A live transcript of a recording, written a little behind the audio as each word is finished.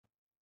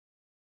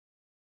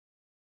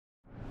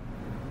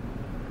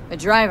A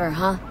driver,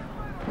 huh?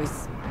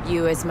 With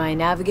you as my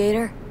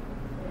navigator?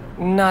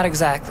 Not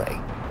exactly.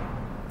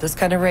 This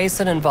kind of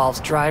racing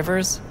involves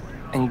drivers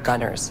and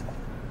gunners.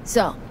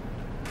 So,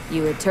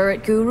 you a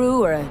turret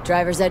guru or a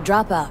driver's ed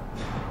dropout?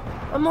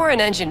 I'm more an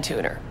engine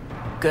tuner.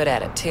 Good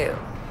at it, too.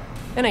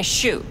 And I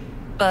shoot,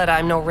 but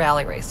I'm no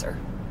rally racer.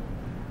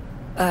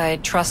 I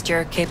trust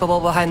you're capable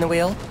behind the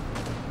wheel?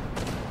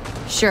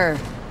 Sure,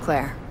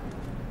 Claire.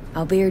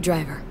 I'll be your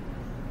driver.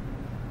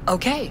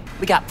 Okay,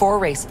 we got 4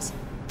 races.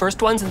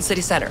 First one's in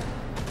City Center.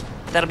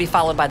 That'll be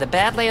followed by the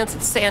Badlands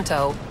and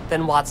Santo,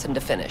 then Watson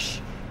to finish.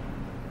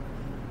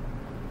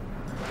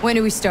 When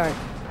do we start?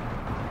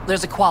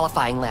 There's a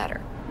qualifying ladder.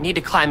 Need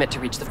to climb it to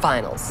reach the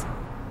finals.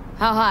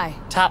 How high?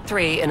 Top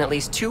 3 in at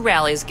least 2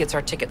 rallies gets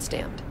our ticket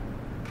stamped.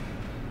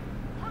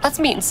 Let's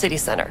meet in City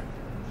Center.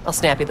 I'll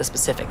snap you the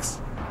specifics.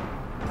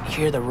 You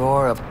hear the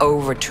roar of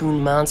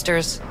overtuned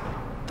monsters?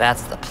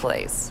 That's the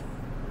place.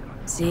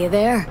 See you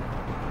there?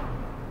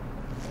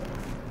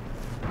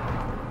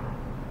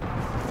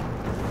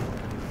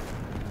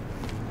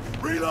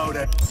 Reload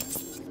it.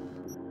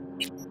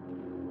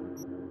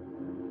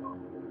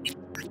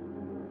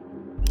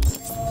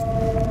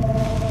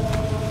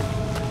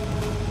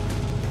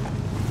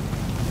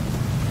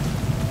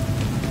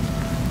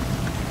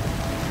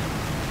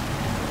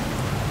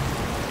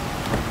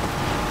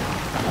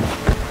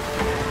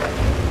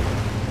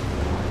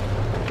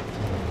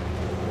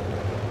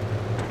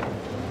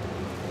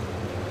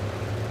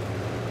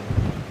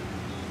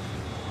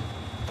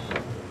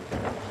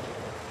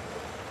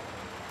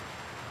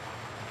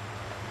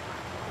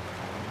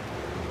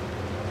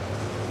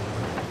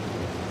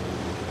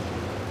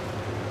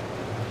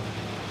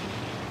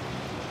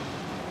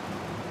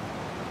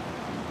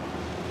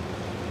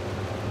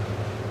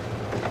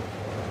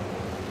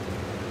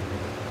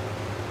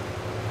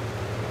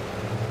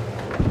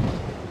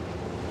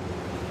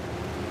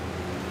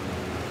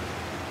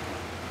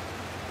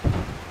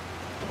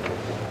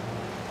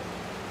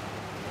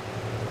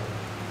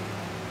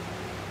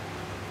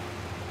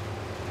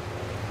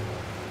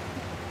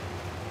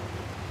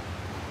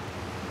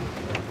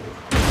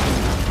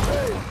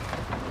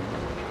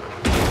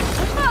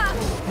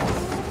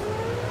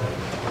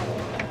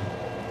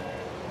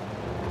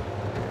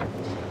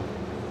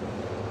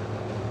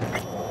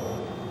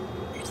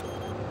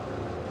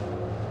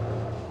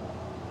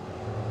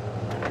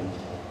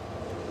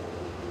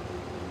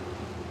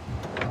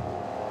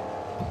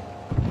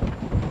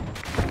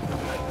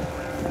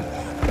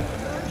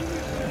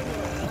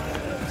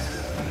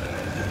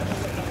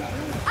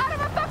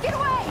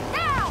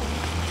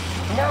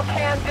 No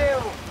can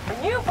do.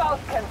 And you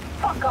both can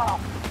fuck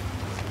off.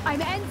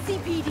 I'm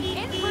NCPD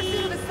in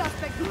pursuit of a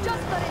suspect who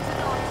just got into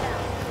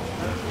Dogtown.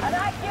 And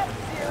I get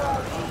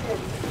 0 shit.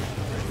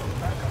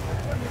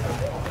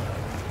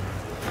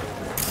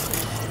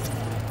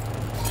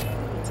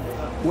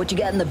 What you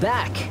got in the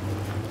back?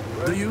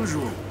 The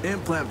usual.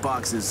 Implant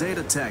boxes,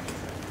 Zeta Tech.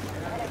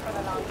 Ready for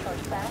the long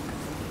short back?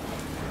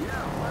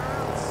 Yeah, where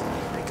else?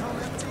 They come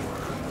empty.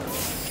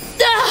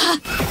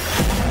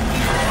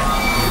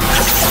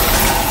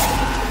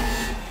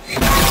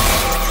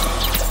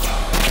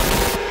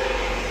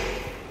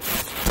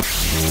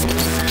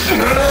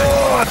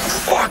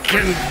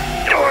 Fucking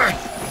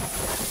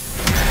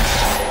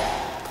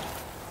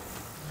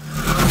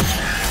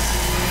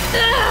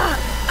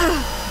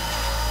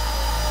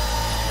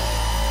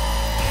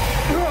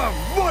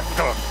what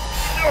the?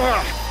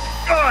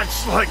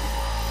 It's like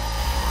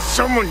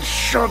someone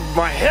shoved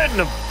my head in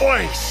a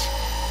vice.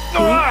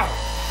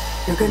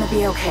 You're gonna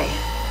be okay.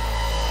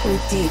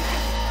 Breathe deep.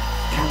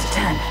 Count to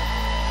 10.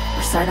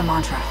 Recite a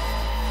mantra.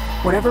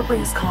 Whatever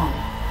brings calm.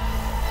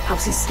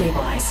 Helps you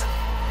stabilize.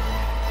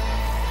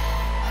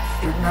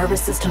 Your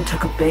nervous system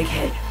took a big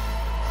hit.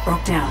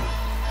 Broke down.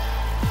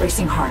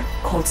 Racing heart,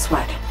 cold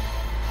sweat.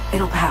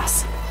 It'll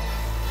pass.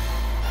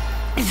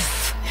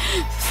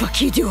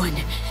 Fuck you doing?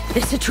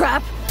 This a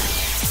trap?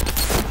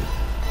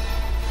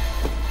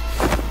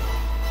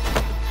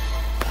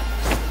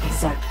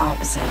 Exact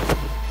opposite.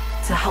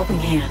 It's a helping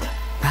hand.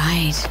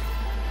 Right.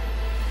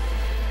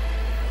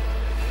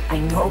 I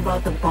know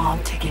about the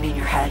bomb ticking in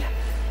your head.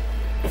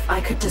 If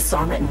I could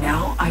disarm it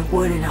now, I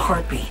would in a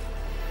heartbeat.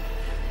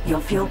 You'll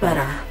feel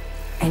better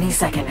any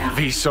second now.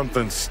 V,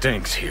 something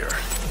stinks here.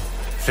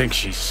 Think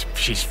she's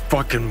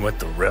fucking with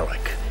the relic.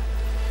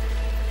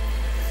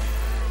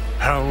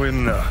 How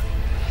in the...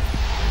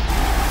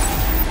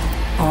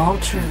 All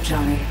true,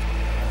 Johnny.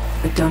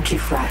 But don't you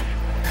fret.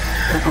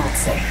 We're both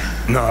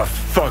safe. Nah,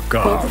 fuck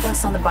Both of off.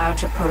 us on the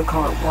biochip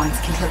protocol at once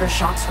can trigger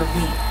shocks for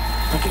me,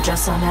 like you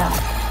just saw now.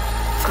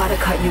 Gotta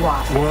cut you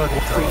off. What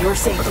For the... your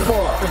safety,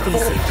 for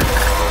V's safety.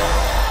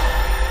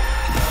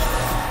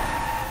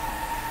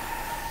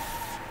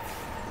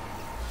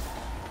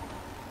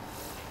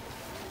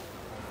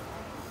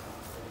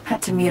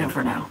 Had to mute him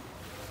for now.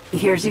 He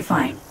hears you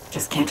fine,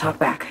 just can't talk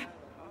back.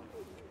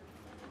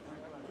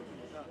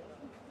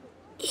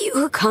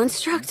 You a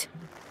construct?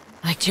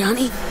 Like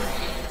Johnny?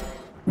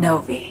 No,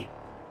 V.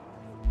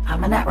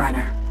 I'm a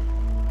netrunner.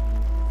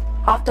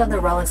 Hopped on the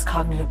Relic's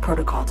cognitive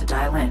protocol to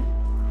dial in.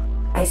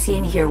 I see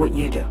and hear what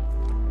you do.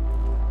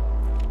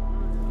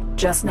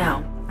 Just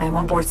now, I am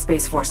on board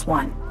Space Force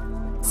One,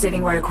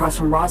 sitting right across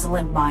from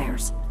Rosalind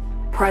Myers,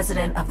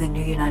 President of the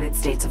new United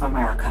States of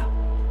America.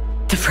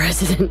 The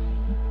president?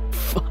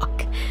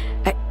 Fuck.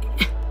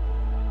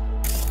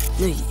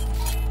 No,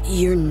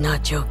 you're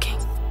not joking.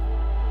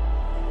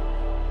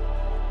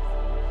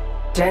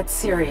 Dead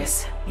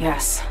serious,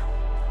 yes.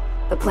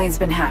 The plane's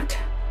been hacked.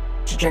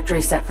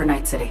 Trajectory set for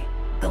Night City.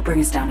 They'll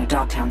bring us down to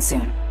Dogtown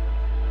soon.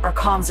 Our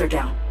comms are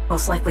down,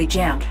 most likely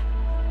jammed.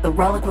 The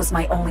relic was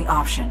my only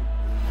option.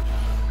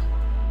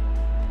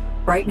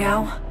 Right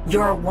now,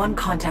 you're our one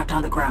contact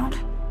on the ground.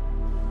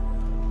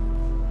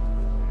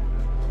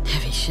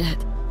 Heavy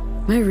shit.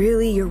 Am I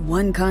really your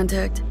one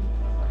contact?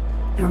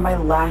 You're my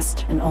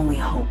last and only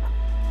hope.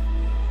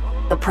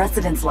 The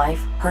President's life,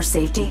 her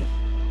safety,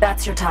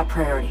 that's your top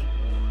priority.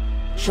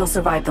 She'll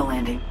survive the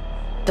landing.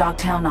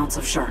 Dogtown, not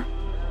so sure.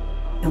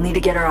 You'll need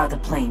to get her out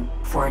of the plane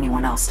before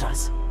anyone else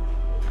does.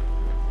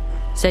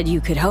 Said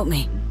you could help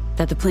me.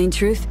 That the plain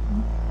truth?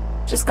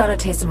 Just got a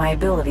taste of my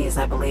abilities,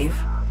 I believe.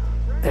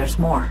 There's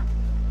more.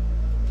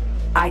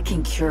 I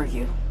can cure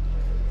you.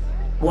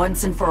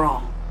 Once and for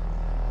all.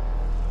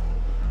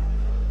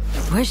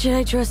 Why should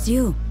I trust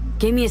you?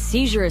 Gave me a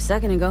seizure a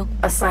second ago.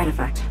 A side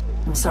effect.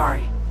 I'm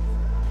sorry.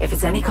 If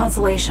it's any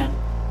consolation,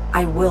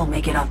 I will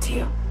make it up to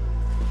you.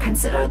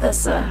 Consider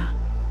this, an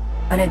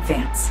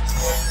advance.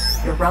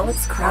 Your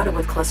relic's crowded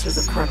with clusters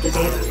of corrupted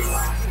data.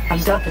 I'm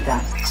done with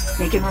that,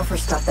 making room for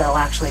stuff that'll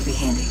actually be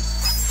handy.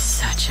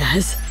 Such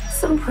as?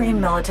 Some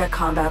pre-Militech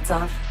combat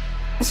stuff.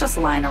 It's just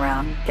lying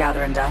around,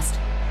 gathering dust.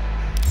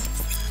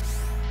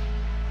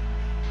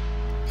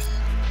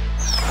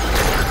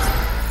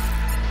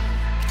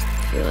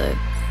 Feel it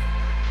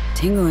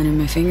tingling in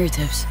my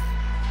fingertips.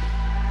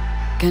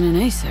 Kinda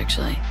nice,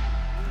 actually.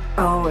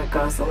 Oh, it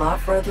goes a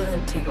lot further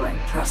than tingling,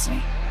 trust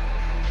me.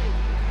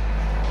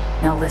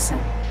 Now listen,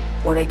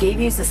 what I gave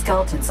you is a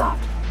skeleton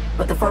soft,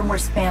 but the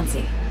firmware's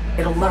fancy.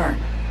 It'll learn,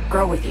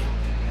 grow with you.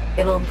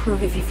 It'll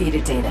improve if you feed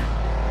it data.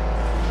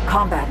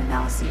 Combat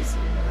analyses,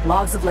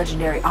 logs of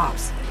legendary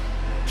ops.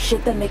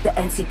 Shit that make the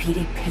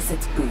NCPD piss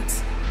its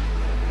boots.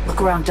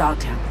 Look around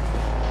Dogtown.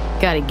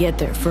 Gotta get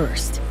there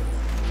first.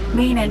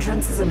 Main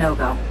entrance is a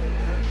no-go.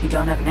 You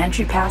don't have an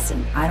entry pass,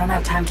 and I don't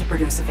have time to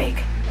produce a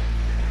fake.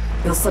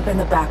 You'll slip in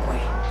the back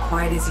way,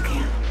 quiet as you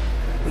can.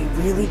 We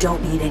really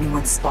don't need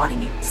anyone spotting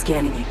you,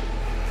 scanning you.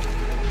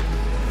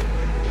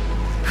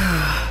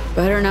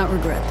 Better not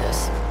regret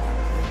this.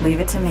 Leave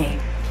it to me.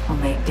 I'll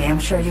make damn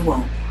sure you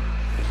won't.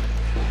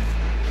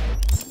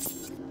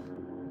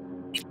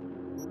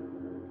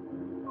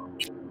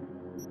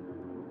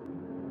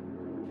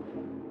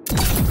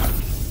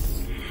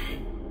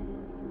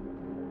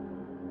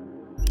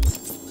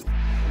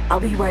 I'll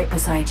be right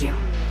beside you,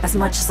 as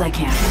much as I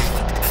can.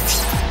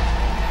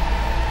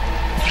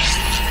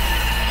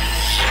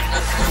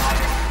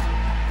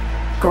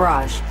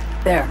 Garage.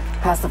 There,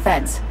 past the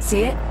fence.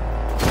 See it?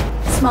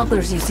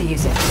 Smugglers used to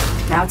use it.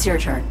 Now it's your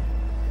turn.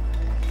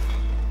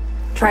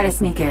 Try to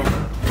sneak in.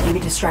 Maybe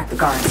distract the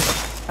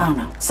guards. I don't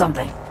know,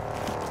 something.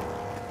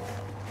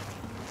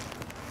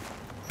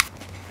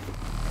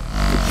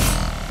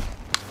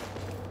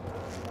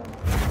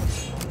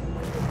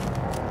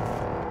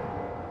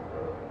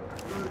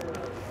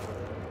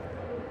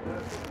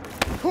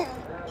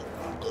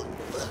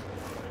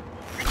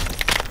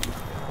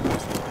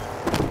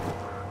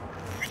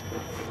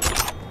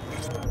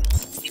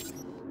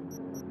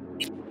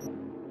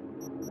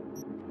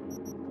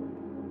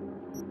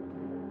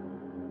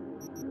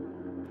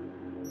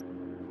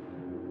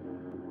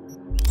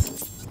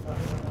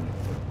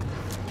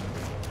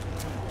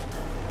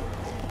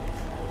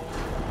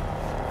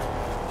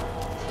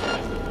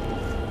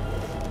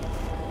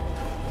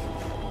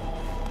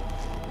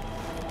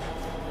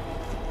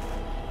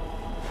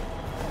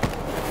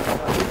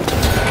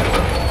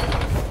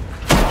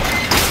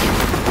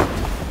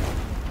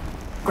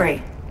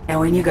 Great.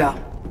 Now in you go.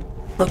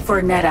 Look for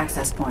a net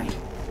access point.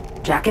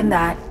 Jack in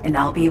that, and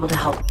I'll be able to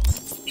help.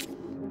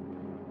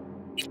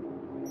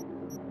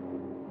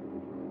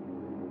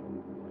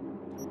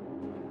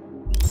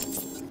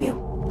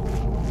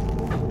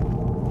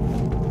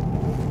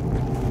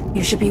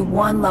 You should be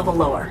one level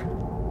lower.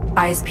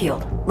 Eyes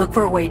peeled. Look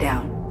for a way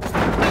down.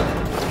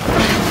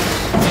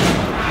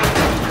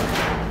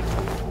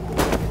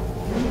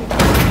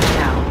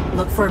 Now,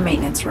 look for a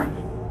maintenance room.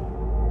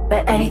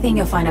 Bet anything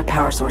you'll find a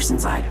power source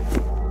inside.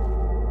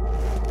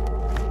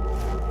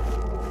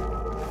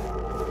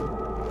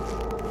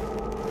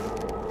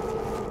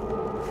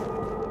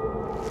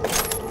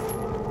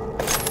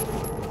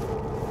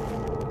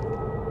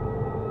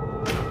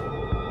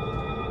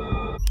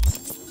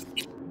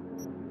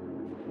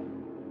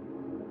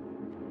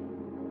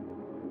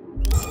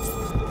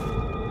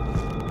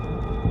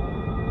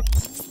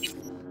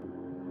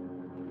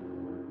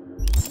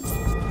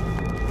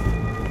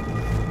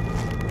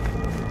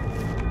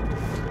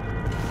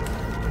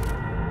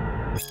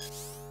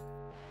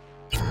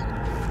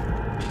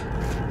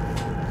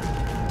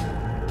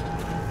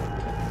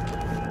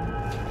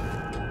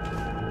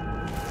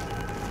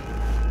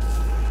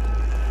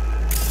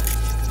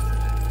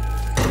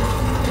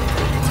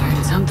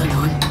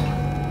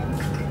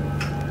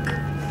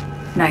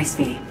 Nice,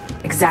 V.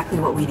 Exactly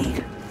what we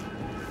need.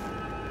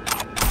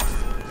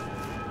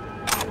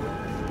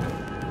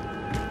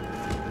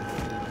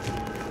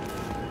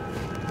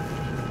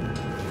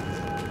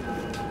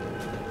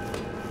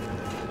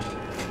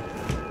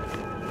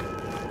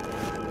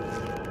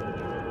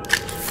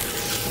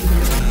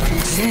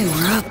 Okay,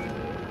 we're up.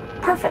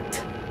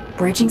 Perfect.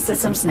 Breaching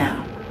systems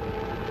now.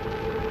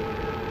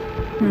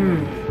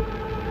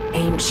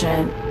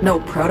 Ancient, no,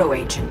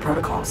 proto-ancient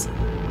protocols.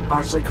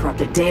 Largely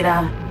corrupted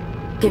data.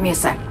 Give me a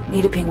sec.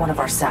 Need to ping one of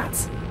our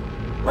sats.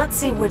 Let's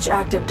see which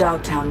active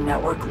Dogtown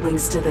network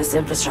links to this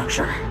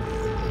infrastructure.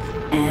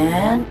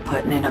 And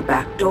putting in a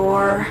back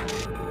door.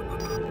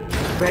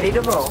 Ready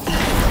to roll.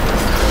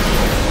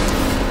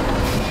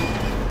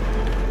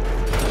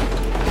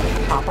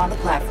 Hop on the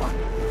platform.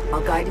 I'll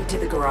guide you to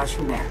the garage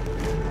from there.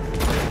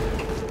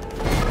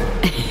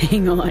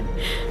 Hang on.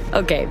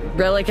 Okay,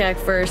 relic hack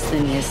first,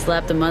 then you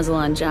slap the muzzle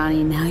on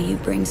Johnny, now you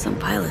bring some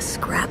pile of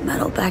scrap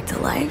metal back to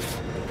life?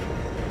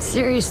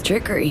 Serious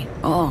trickery.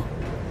 Oh,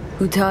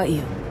 who taught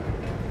you?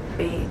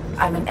 B,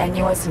 I'm an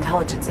NUS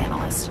intelligence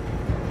analyst.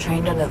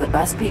 Trained under the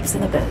best peeps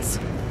in the biz.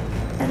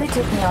 And they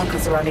took me on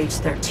because around age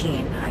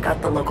 13, I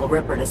got the local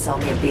Ripper to sell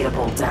me a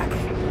beatable deck.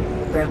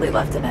 Barely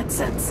left in it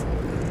since.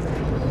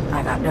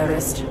 I got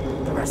noticed.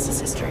 The rest is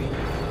history.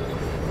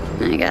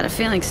 I got a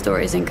feeling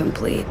story's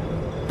incomplete.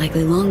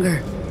 Likely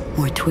longer,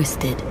 more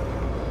twisted.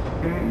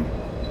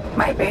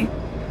 Might be.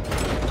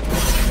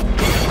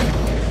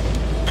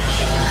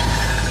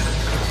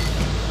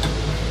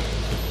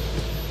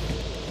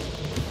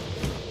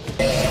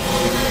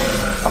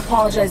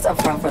 Apologize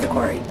upfront for the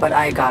query, but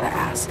I gotta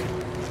ask.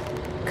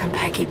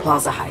 Konpeki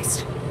Plaza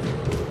heist.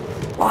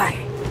 Why?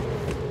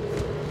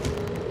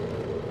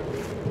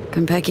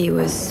 Konpeki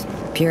was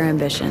pure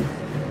ambition.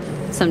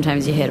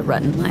 Sometimes you hit a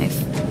rut in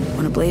life.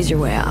 Want to blaze your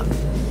way up.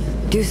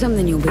 Do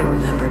something you'll be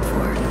remembered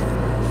for.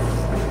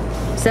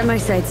 Set my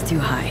sights too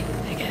high,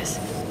 I guess.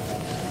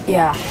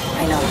 Yeah,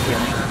 I know the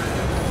feeling.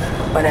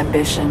 But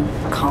ambition,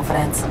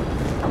 confidence,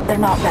 they're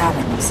not bad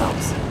in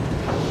themselves.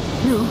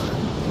 No.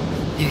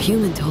 Their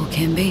human toll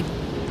can be.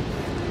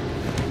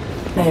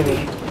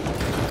 Maybe.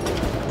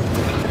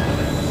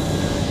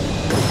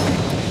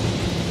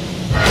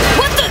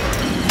 What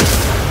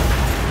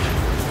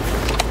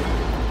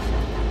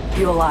the?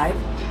 You alive?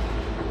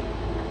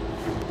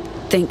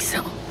 Think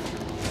so.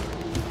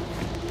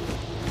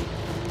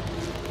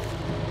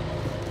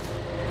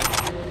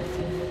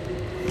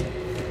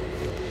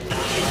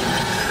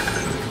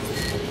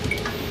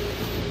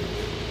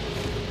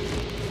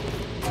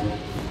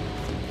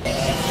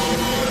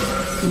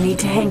 You need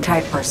to hang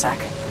tight for a sec.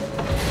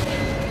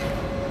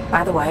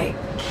 By the way,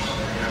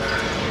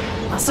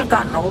 must have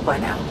gotten old by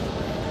now.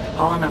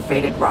 Hauling a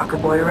faded rocker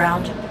boy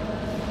around.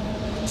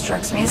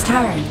 Strikes me as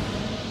tiring.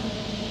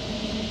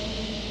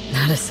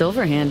 Not a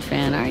Silverhand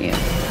fan, are you?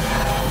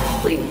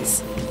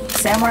 Please.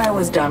 Samurai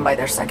was done by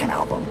their second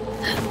album.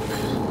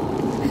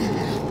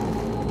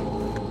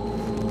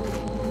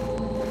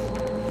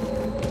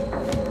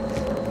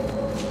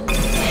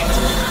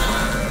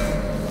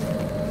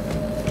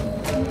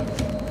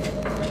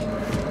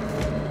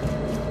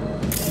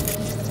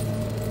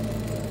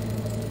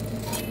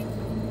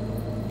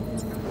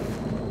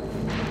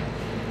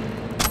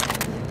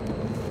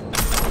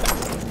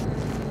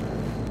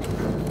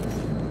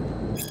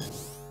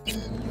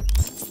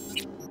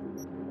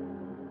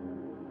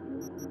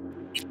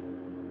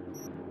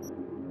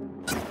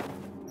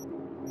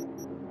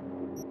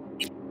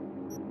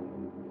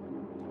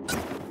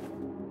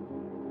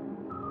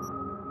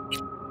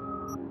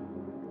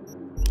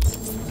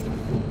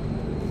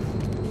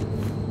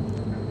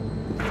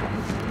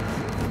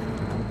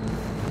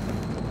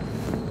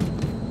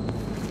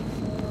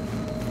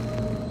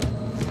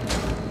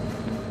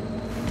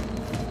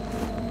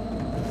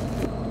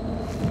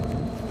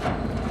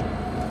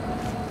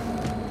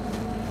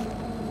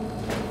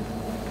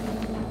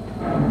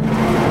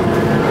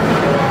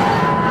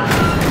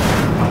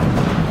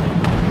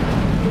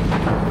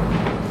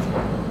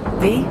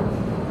 V?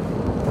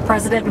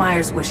 President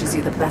Myers wishes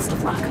you the best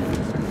of luck.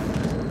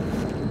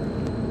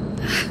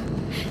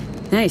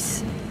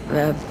 Nice.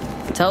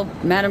 Tell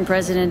Madam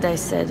President I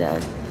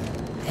said,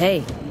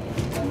 hey.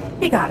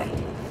 You got it.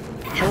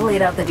 I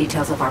laid out the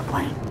details of our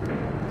plan.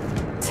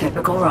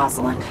 Typical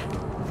Rosalind.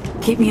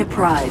 Keep me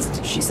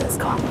apprised, she says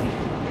calmly.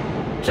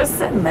 Just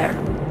sitting there,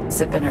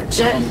 sipping her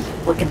gin,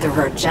 looking through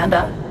her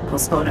agenda,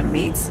 postponing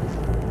meets.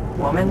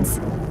 Woman's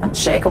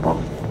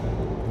unshakable.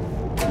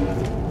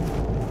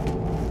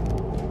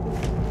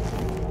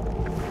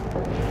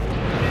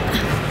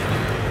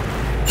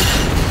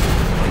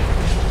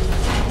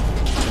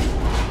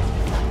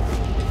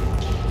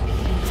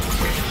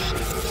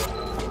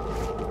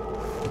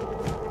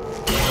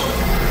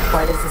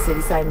 Why does the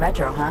Cityside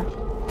Metro, huh?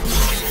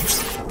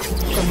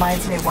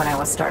 Reminds me of when I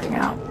was starting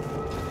out.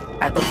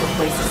 I'd look for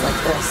places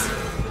like this.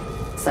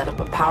 Set up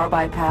a power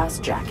bypass,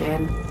 jack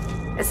in,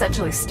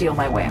 essentially steal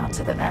my way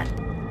onto the net.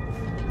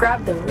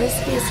 Grab the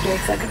riskiest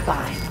gigs I could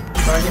find,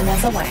 burning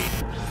as a way.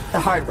 The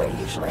hard way,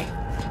 usually.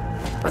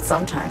 But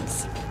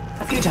sometimes,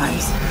 a few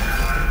times,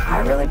 I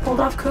really pulled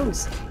off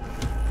coups.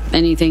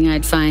 Anything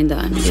I'd find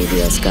on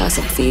BBS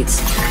gossip feeds.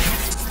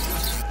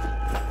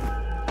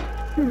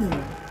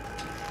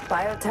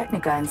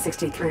 Biotechnica in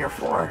 63 or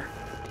 4.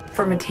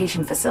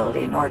 Fermentation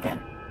facility in Oregon.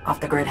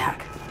 Off the grid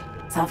hack.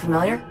 Sound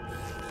familiar?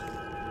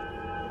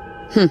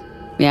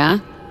 Yeah?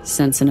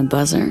 Sensing a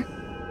buzzer?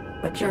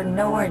 But you're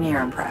nowhere near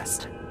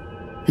impressed.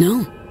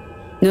 No.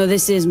 No,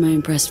 this is my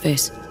impressed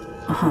face.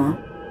 Uh-huh.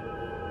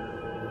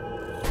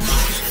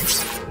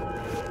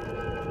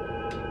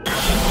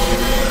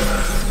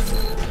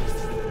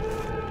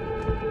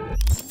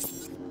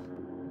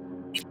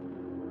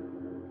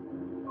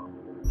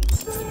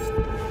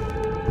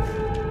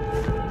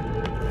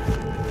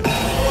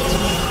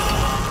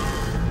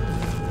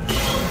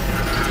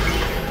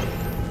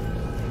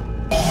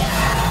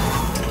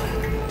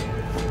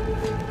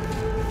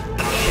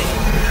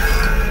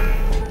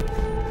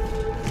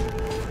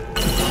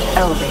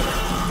 Elevator.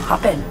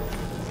 Hop in.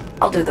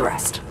 I'll do the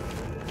rest.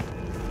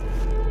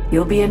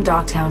 You'll be in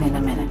Dogtown in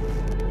a minute.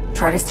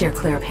 Try to steer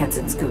clear of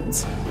Hansen's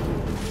goons.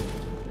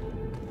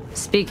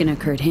 Speaking of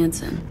Kurt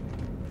Hansen,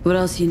 what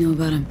else do you know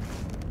about him?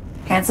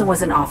 Hansen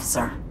was an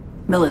officer.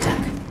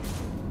 Militech.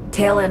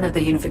 Tail end of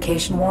the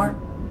Unification War,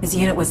 his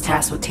unit was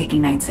tasked with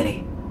taking Night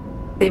City.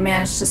 They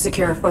managed to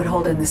secure a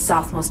foothold in the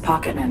southmost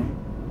pocket and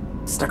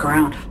stuck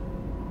around.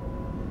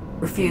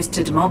 Refused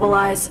to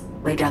demobilize,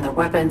 laid down their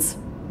weapons,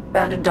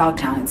 founded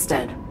Dogtown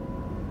instead.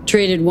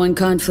 Traded one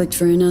conflict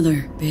for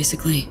another,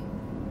 basically.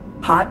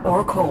 Hot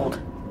or cold,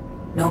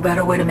 no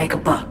better way to make a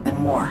buck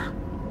than war.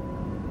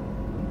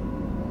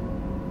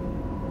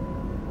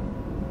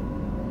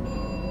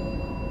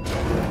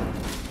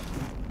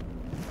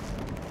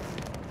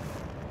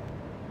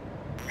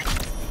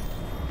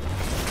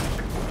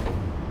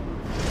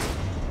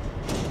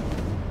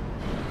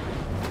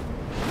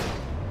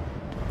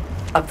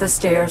 Up the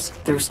stairs,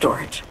 through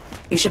storage.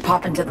 You should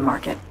pop into the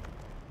market.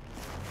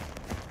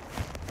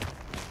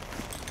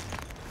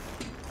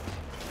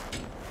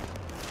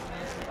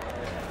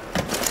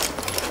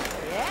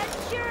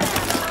 That's your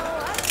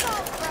ammo.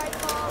 Assault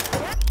rifle.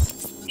 Yep.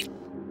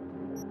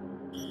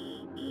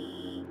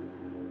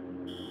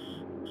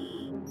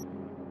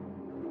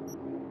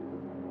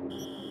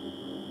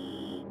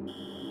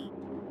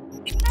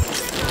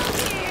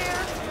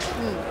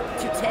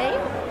 To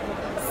tame?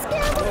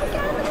 Scare the fuck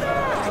out of the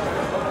back.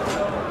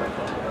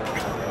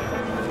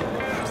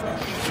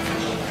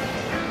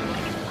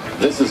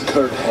 This is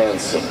Kurt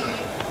Hansen.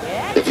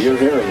 If you're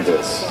hearing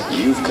this,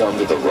 you've come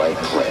to the right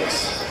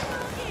place.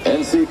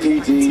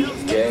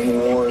 NCPD, gang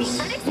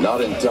wars,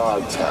 not in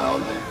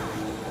Dogtown.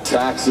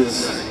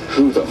 Taxes,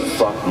 who the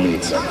fuck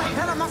needs them?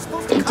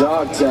 In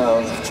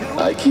Dogtown,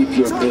 I keep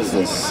your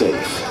business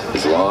safe,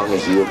 as long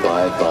as you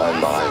abide by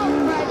my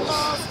rules.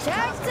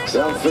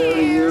 Sound fair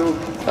to you?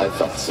 I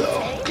thought so.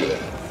 Good.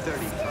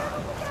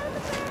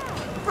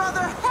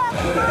 Brother, have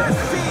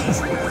mercy!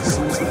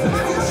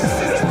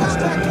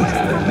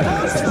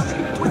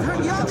 With her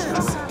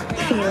youngins!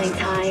 Feeling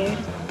tired,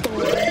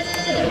 bored,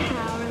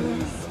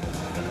 powerless?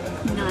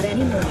 Not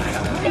anymore.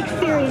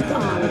 Experience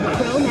all of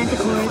Crow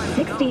Manticore's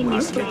 16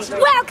 new flavors.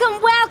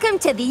 Welcome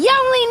to the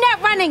only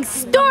net running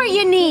store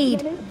you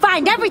need.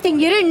 Find everything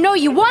you didn't know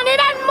you wanted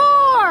and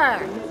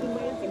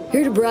more.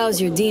 Here to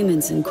browse your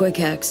demons and quick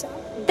hacks.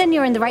 Then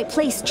you're in the right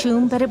place,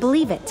 Choom. Better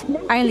believe it.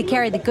 I only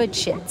carry the good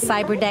shit.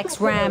 Cyberdecks,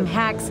 RAM,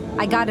 hacks.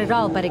 I got it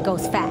all, but it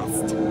goes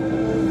fast.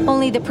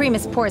 Only the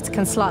Primus ports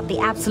can slot the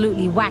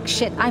absolutely whack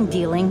shit I'm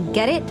dealing.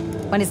 Get it?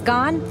 When it's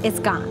gone, it's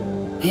gone.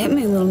 Hit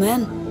me, little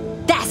man.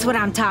 That's what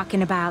I'm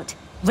talking about.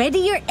 Ready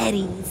your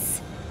eddies.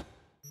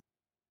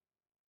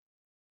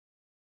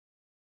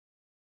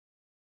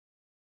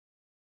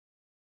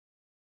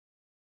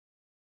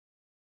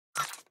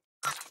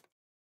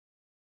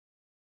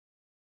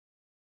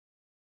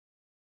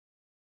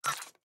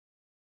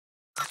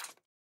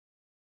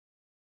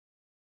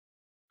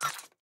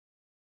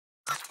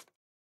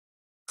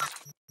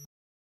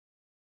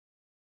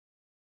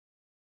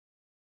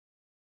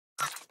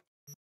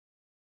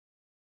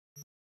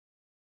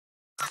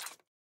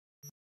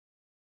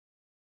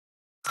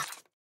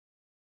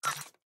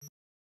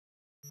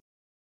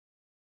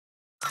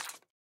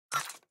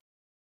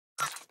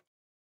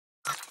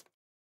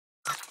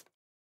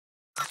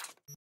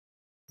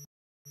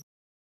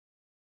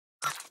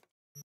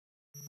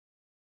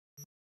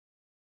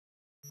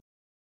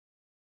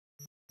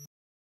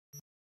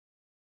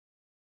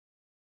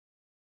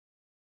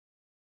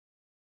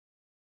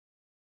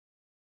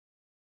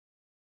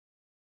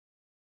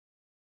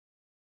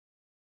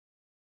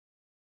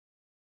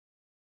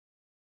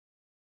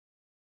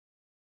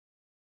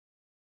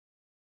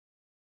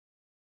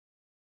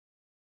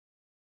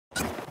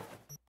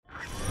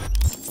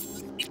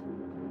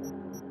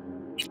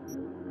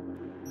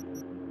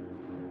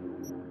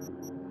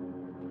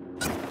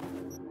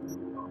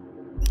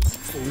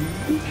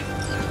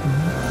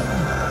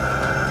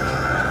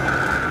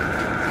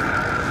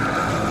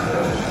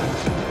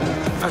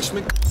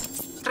 Weźmy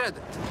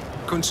kredyt.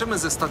 Kończymy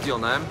ze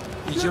stadionem,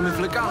 idziemy w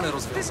legalne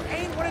rozwiązanie.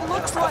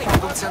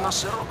 Produkcja na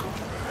szeroko.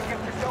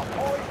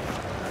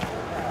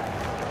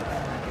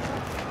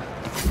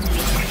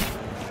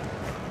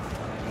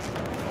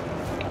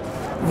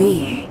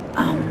 V,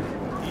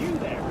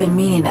 been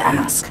meaning to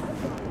ask.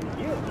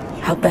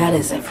 How bad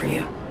is it for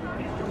you?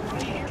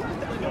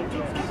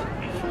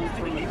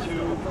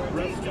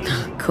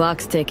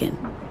 Clock's ticking.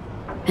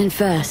 And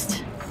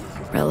fast.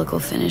 Relic will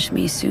finish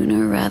me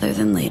sooner rather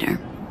than later.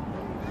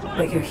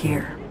 But you're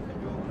here.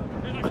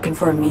 Looking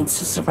for a means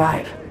to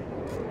survive.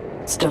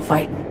 Still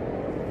fighting.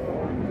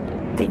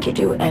 Think you'd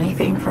do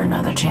anything for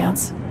another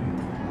chance?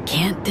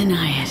 Can't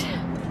deny it.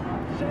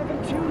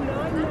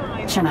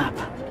 Chin up.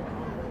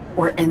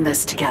 We're in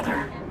this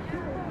together.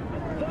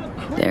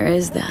 There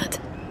is that.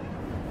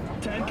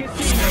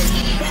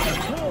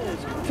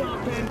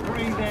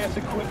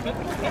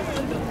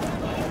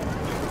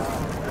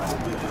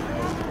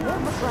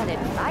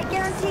 I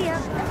guarantee you.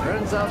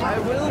 Turns out I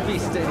will be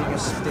staying a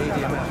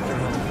stadium after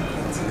all.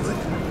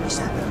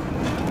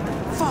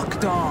 Fuck,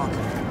 dog.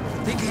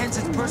 Think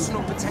Hansen's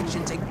personal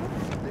protection take...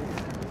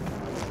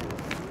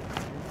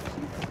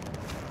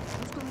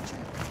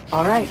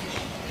 All right.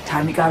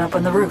 Time you got up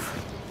on the roof.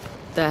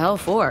 The hell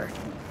for?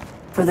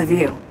 For the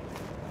view.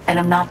 And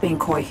I'm not being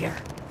coy here.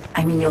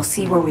 I mean, you'll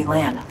see where we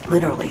land,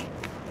 literally.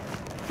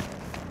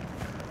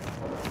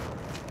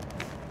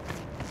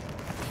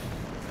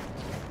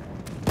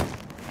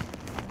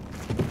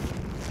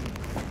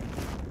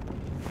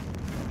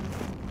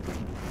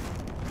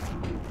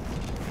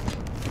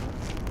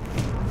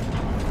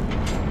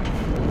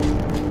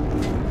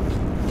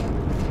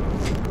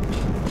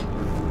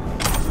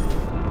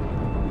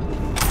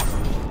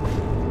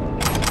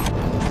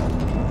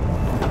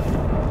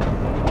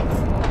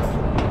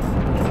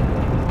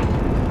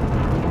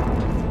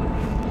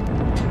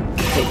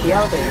 The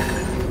elevator.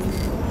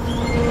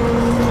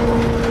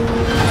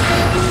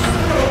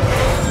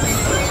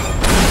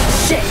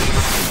 Shit!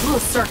 Blew a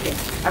circuit.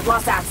 I've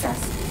lost access.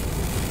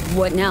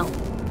 What now?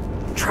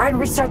 Try and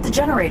restart the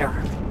generator.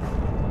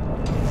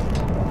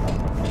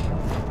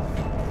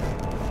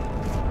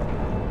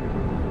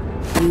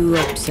 You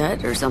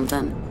upset or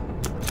something?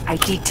 I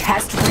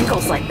detest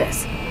wrinkles like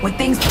this. When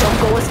things don't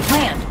go as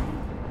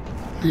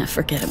planned.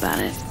 Forget about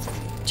it.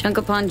 Chunk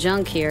upon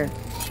junk here.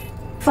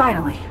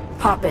 Finally.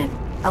 Pop in.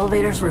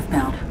 Elevator's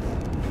roofbound.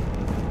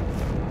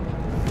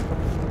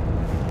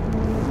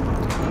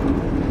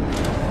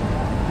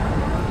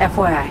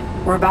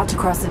 FYI, we're about to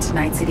cross into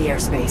Night City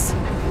airspace.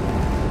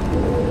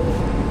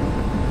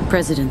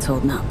 President's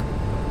holding up.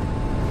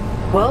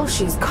 Well,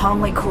 she's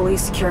calmly, coolly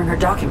securing her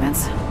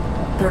documents.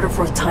 Third or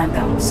fourth time,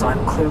 though, so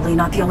I'm clearly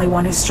not the only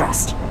one who's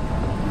stressed.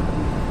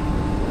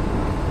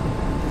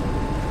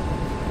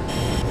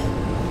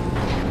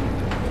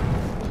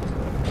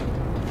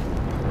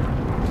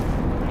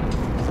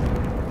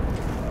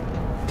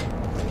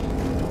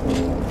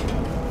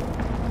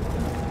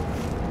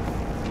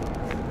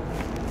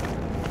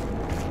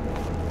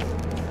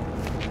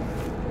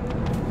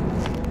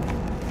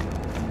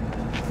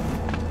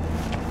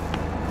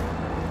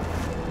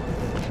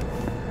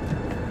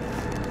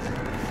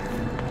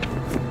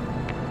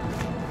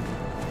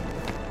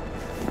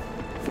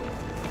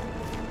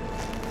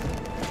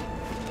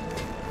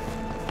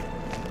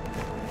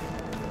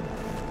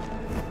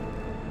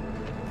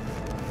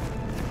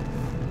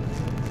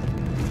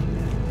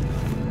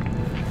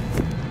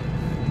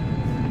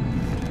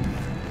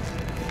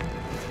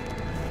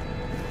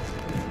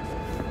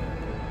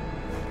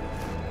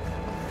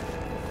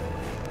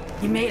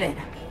 You made it.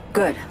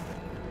 Good.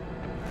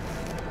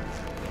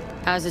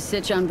 How's the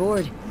sitch on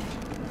board?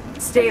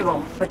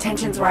 Stable, but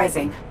tension's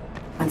rising.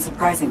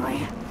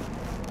 Unsurprisingly.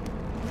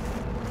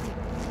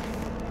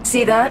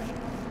 See that?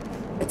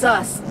 It's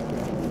us.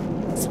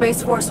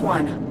 Space Force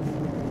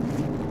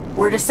 1.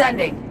 We're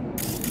descending.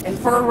 In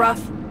for a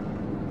rough...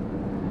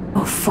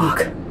 Oh,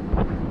 fuck.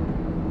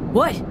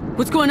 What?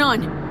 What's going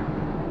on?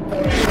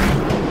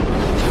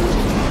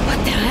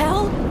 What the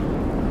hell?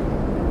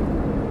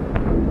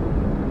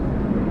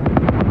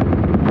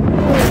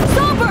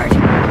 Songbird!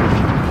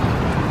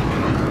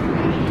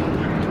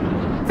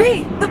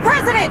 V! The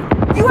President!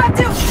 You have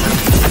to...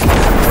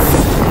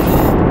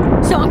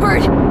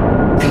 Songbird!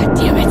 God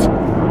damn it!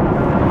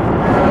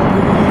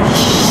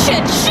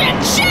 Shit! Shit!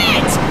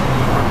 Shit!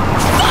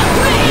 Fuck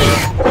me!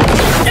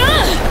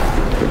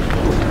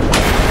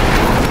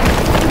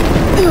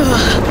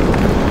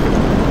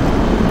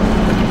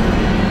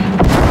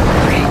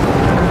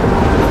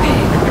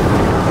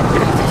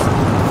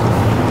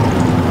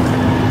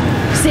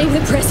 Save the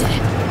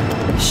president.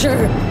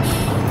 Sure.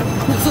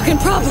 No fucking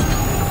problem.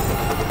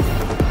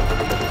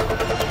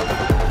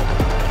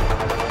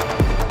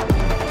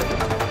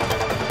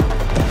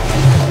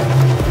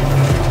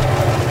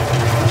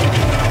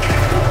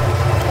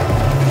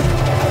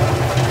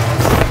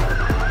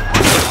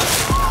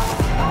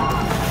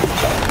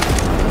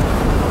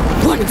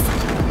 Wonderful.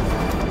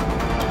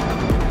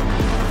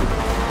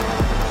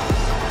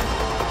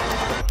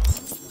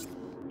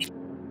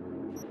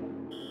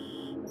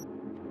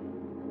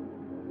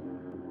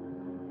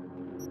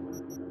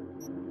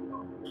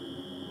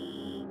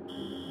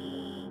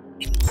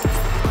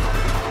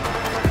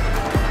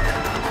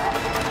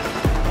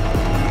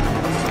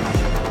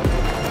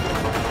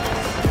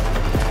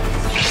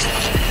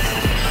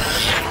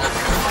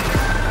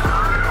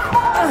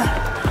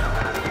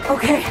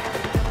 Okay,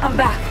 I'm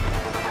back.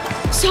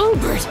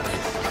 Songbird!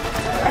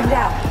 I'm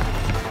down.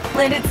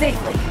 Landed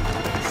safely.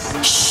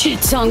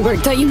 Shit, Songbird,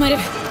 thought you might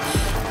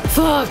have...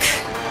 Fuck.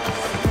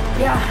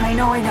 Yeah, I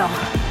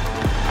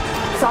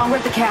know.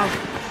 Songbird the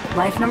cat.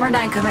 Life number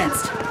 9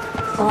 commenced.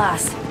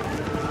 Alas,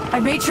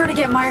 I made sure to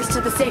get Myers to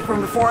the safe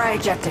room before I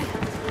ejected.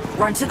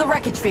 Run to the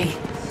wreckage, V.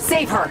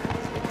 Save her.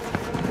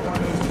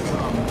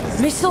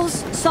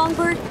 Missiles,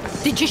 Songbird?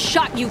 They just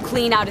shot you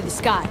clean out of the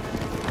sky.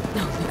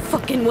 No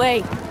fucking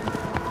way.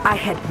 I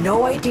had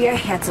no idea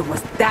Hansen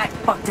was that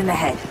fucked in the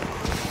head.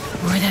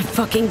 We're that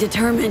fucking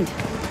determined.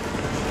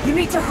 You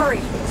need to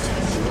hurry.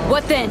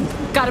 What then?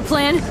 Got a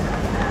plan?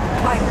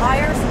 Find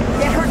Myers,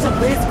 get her to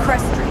Liz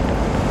Crest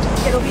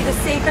Street. It'll be the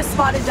safest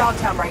spot in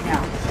Dogtown right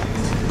now.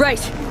 Right.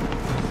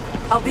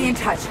 I'll be in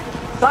touch.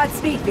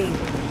 Godspeed, V.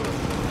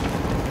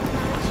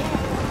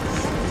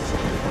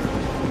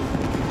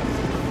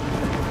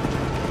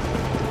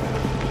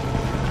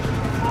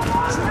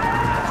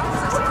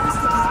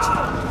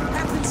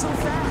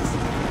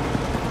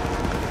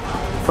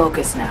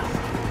 Focus now.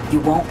 You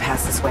won't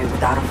pass this way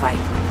without a fight.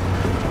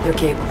 You're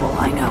capable,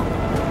 I know,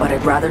 but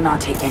I'd rather not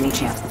take any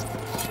chances.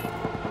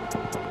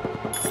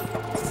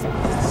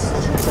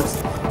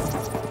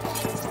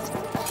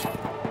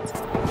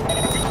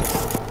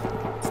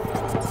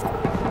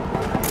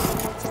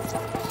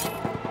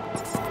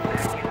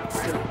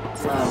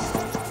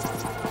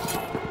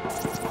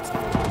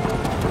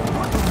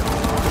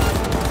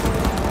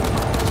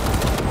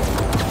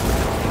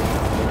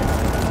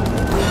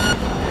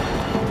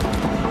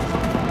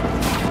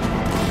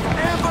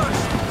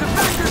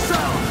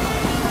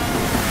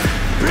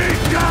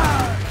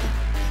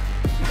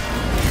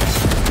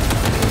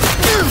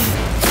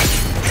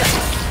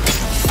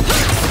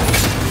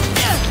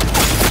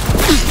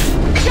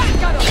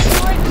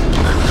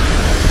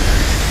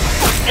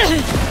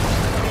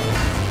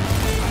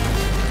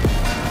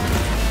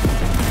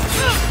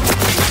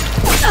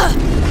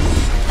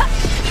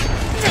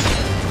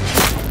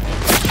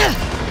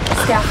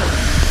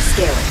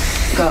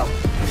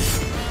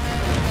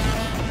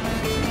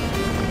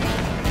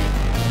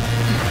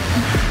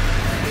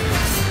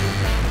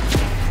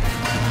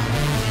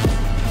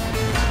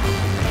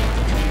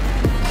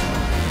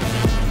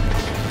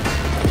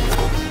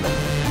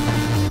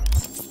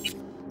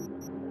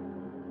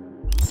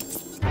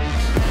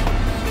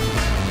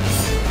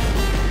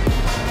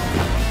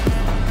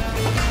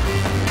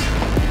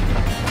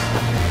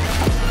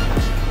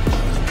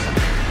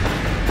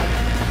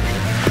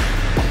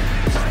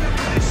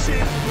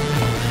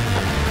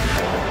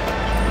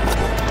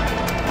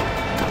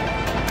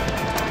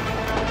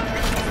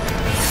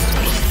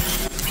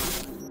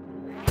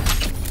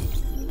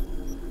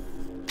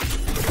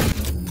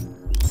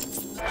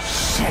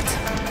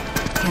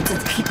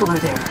 People are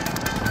there.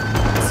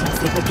 Seems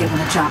they've been given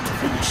a job to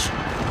finish.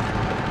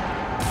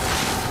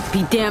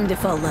 Be damned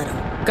if I'll let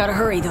him. Gotta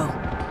hurry, though.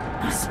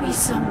 Must be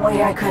some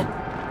way I could...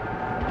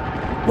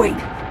 Wait,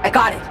 I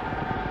got it.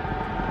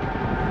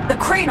 The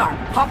crane arm.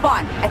 Hop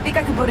on. I think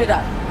I can put it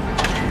up.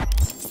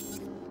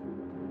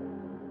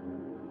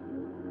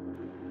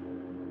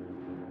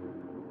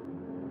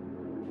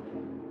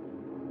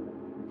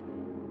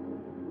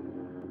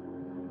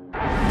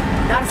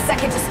 Not a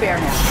second to spare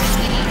now.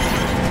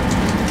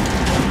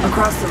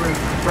 Across the room,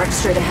 right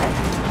straight ahead.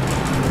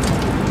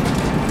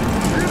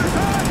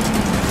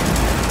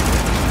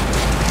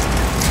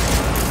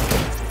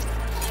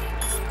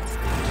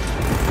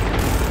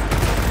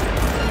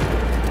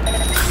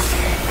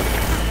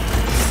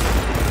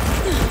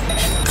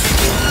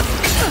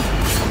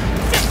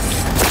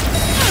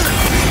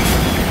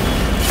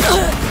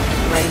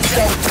 Ready,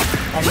 steady.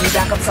 Enemy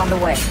backup's on the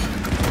way.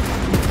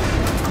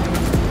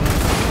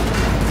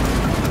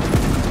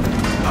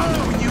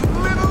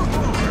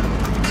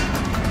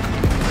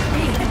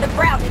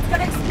 It's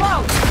gonna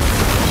explode!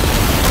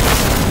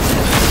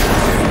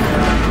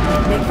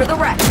 Make for the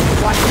wreck.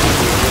 Watch it.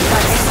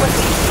 Got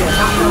exploitation.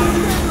 Not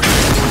moving.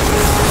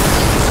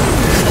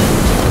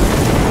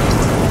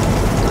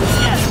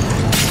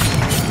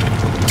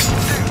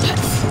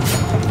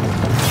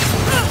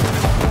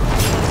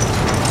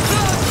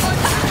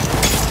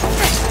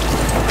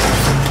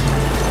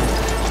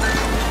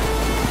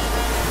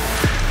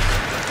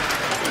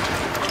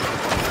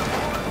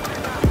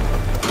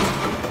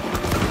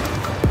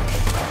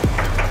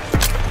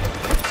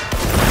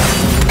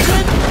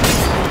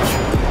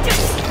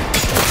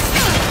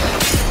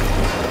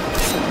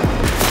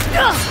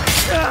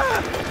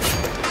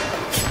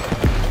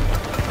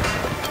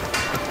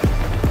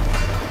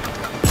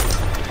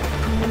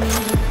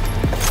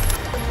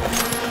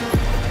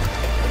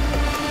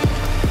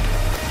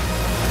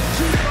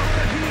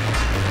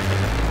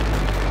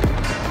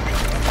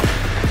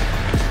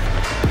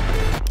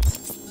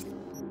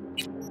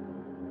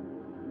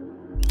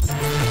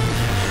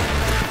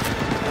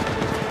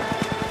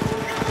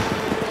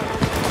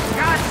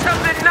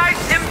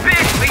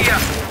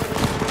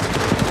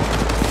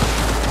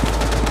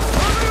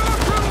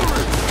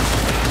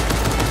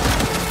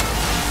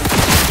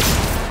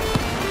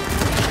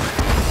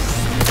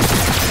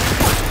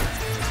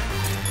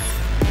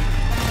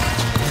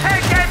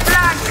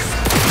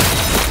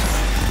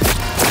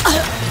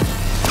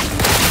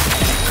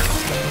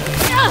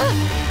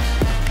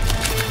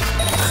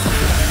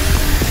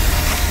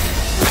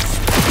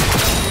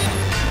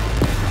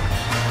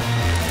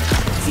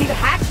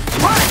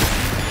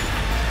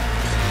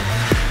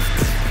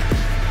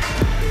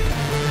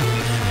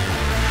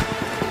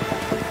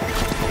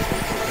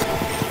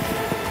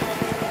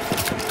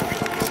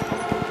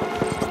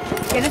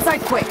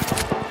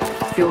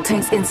 Fuel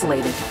tank's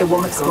insulated. It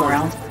won't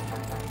explode.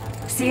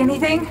 See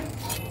anything?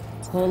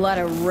 Whole lot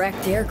of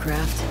wrecked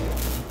aircraft.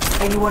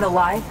 Anyone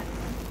alive?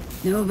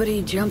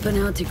 Nobody jumping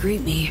out to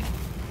greet me.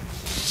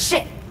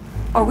 Shit!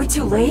 Are we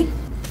too late?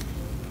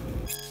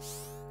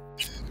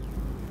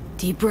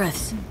 Deep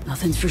breaths.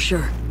 Nothing's for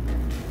sure.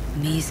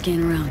 Me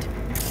scan around.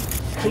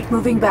 Keep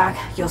moving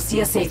back. You'll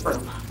see a safe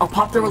room. I'll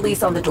pop the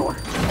release on the door.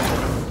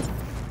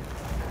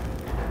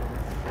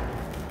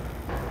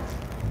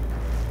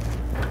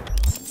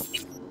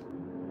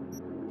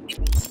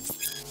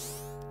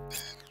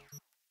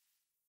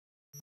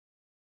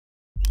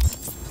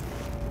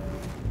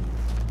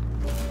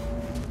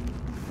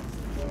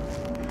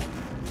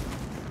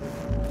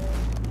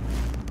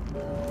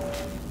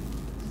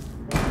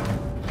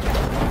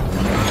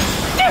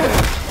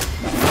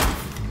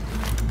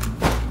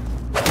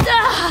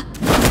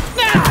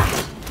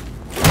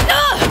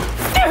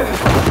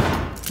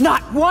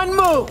 Not one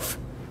move!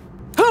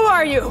 Who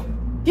are you?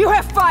 You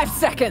have 5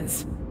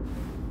 seconds!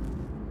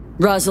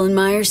 Rosalind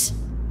Myers,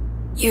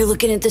 you're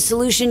looking at the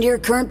solution to your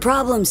current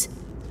problems.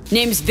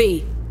 Name's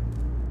V.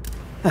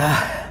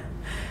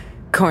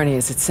 Corny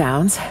as it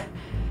sounds.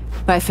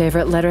 My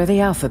favorite letter of the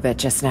alphabet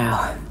just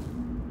now.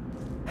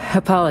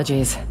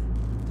 Apologies.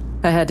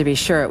 I had to be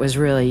sure it was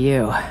really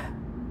you.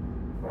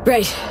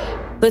 Right.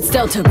 Let's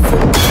Delta.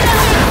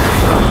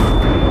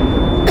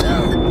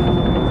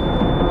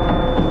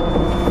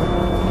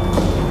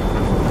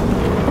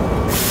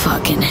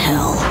 Fucking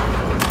hell.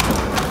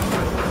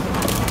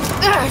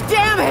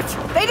 Damn it!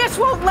 They just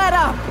won't let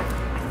up!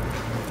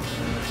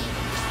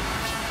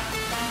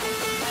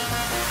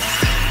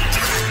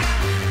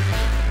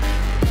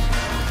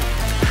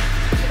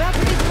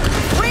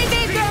 We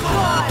need them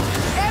one!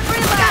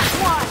 Every last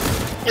one!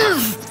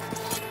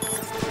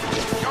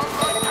 Don't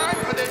have time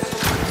for this!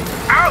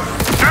 Out!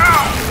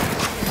 Now!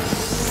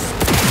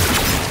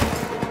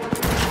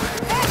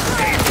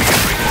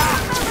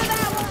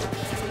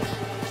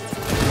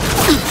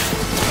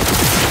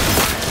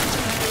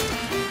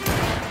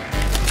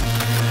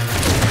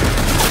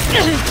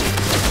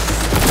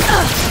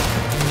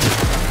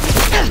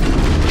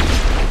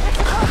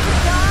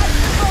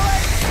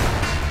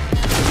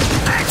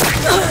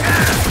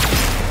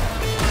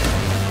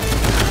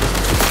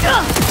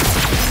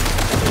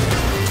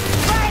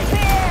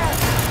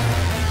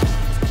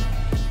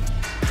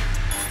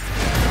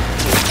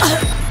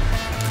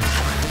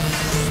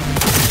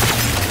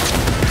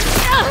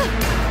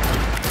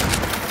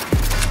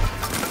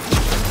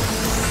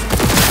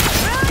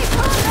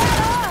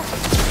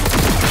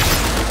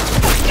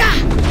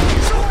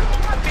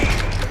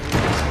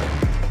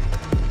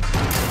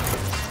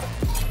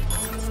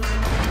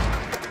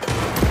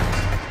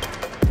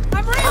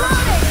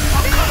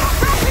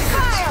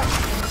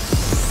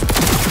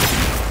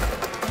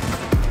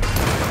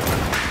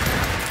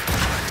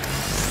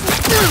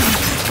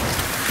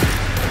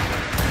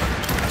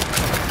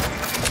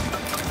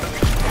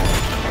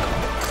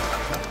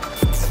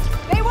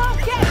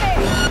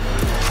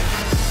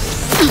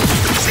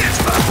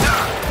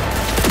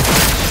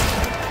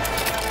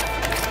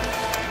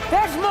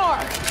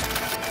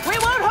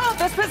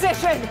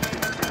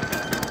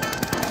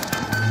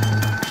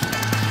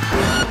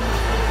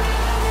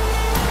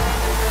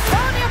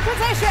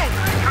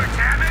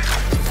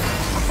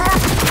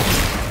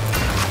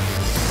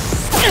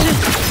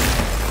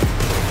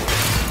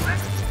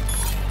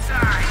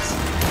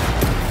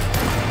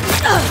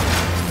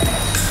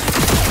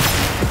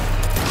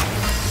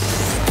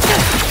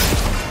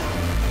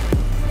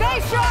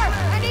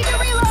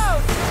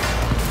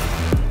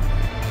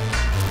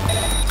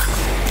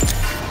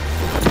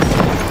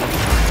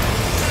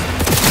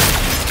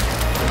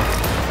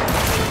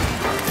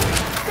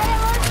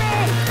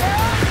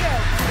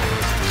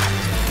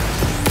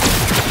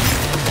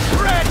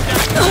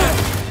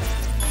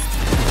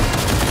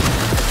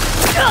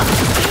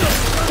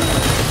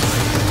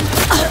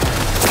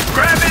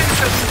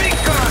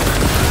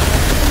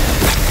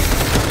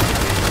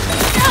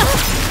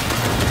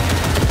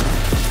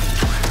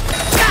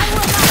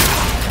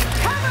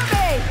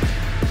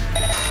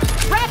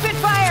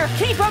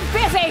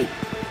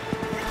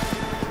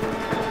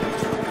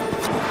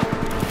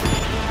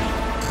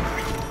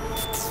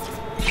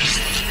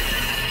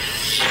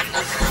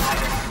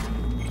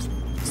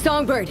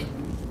 Songbird,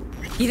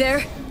 you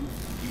there?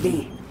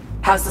 V,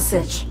 how's the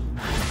sitch?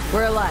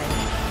 We're alive.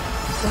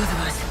 Both of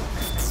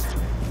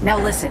us. Now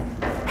listen,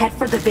 head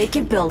for the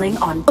vacant building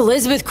on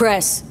Elizabeth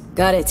Cress.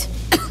 Got it.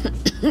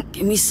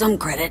 Give me some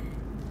credit.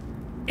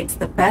 It's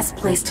the best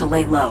place to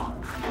lay low.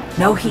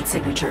 No heat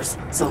signatures,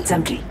 so it's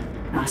empty.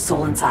 Not a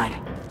soul inside.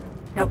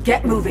 Now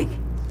get moving.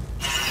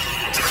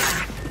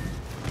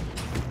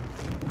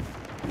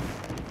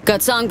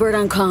 Got Songbird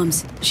on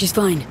comms. She's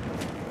fine.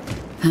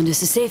 Found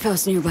us a safe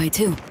house nearby,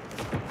 too.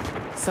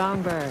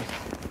 Songbird.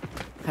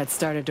 I'd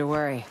started to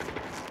worry.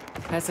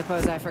 I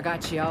suppose I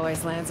forgot she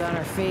always lands on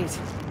her feet.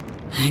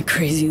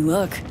 Crazy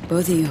luck,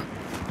 both of you.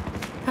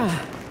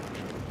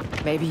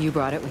 Maybe you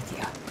brought it with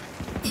you.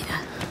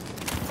 Yeah.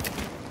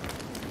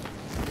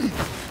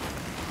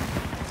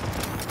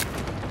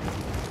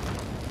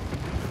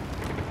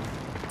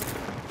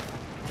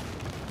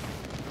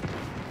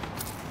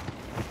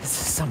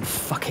 some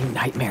fucking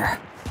nightmare.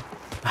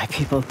 My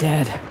people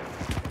dead.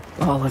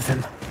 All of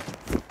them.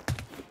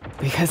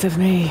 Because of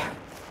me.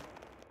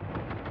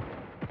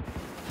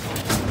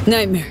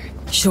 Nightmare,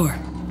 sure.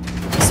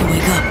 So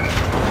wake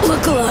up.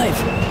 Look alive!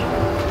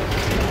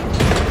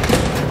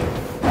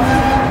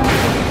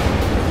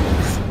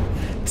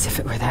 As if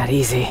it were that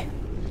easy.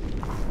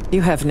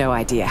 You have no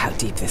idea how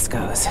deep this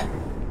goes.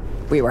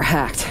 We were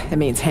hacked. It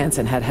means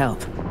Hansen had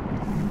help.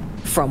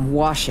 From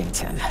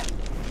Washington.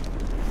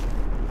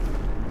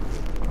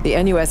 The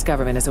NUS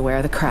government is aware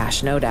of the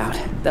crash, no doubt.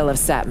 They'll have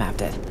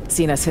sat-mapped it,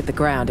 seen us hit the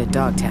ground in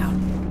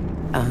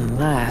Dogtown.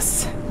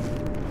 Unless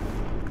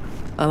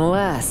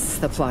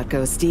the plot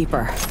goes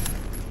deeper.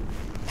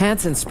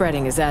 Hansen's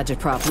spreading his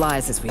agitprop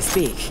lies as we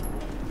speak.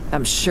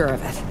 I'm sure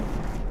of it.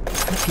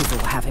 People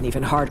will have an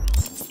even harder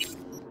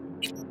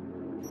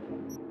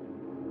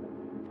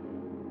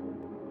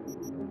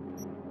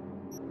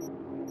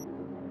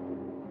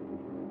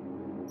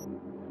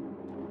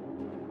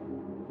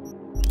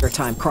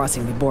time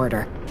crossing the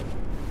border.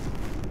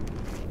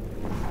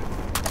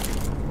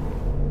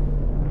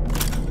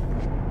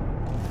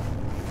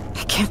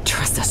 I can't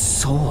trust a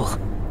soul.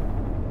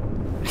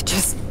 I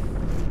just...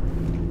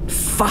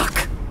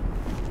 Fuck.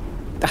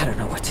 I don't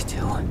know what to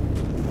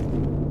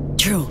do.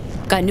 True.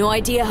 Got no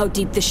idea how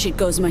deep this shit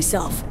goes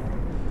myself.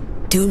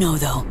 Do know,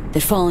 though,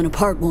 that falling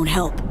apart won't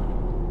help.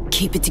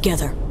 Keep it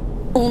together.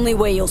 Only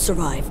way you'll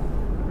survive.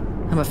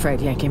 I'm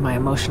afraid yanking my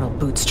emotional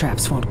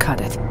bootstraps won't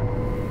cut it.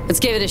 Let's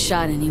give it a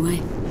shot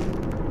anyway.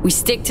 We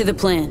stick to the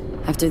plan.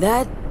 After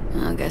that,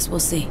 I guess we'll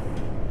see.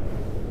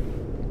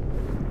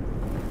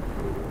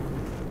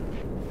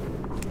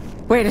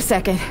 Wait a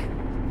second.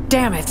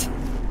 Damn it!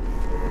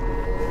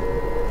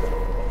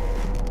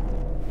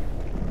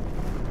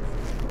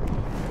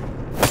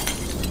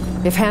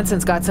 If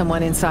Hansen's got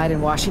someone inside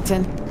in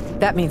Washington,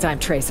 that means I'm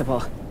traceable.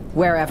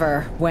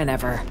 Wherever,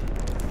 whenever.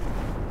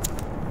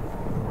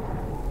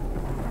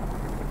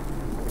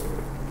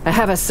 I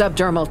have a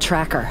subdermal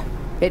tracker.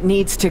 It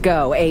needs to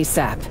go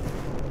ASAP.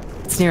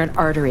 It's near an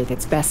artery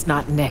that's best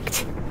not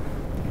nicked.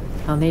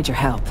 I'll need your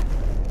help.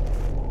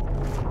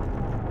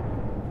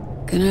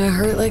 Gonna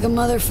hurt like a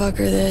motherfucker,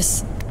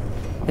 this.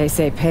 They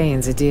say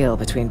pain's a deal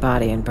between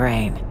body and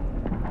brain.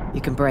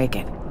 You can break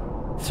it,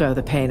 throw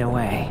the pain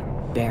away,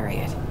 bury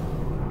it.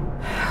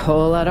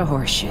 Whole lot of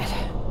horseshit.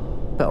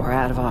 But we're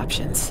out of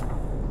options.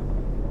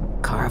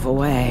 Carve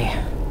away.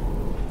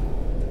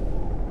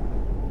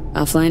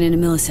 Offline in a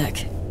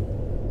millisec.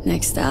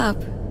 Next stop,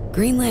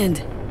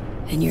 Greenland.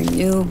 And your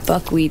new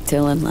buckwheat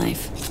tilling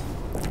life.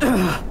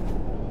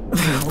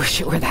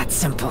 Wish it were that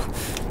simple.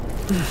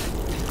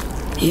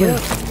 Yep,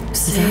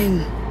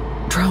 same.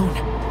 Drone.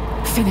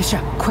 Finish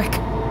up, quick.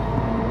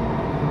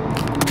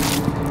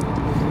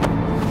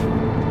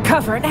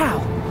 Cover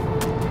now!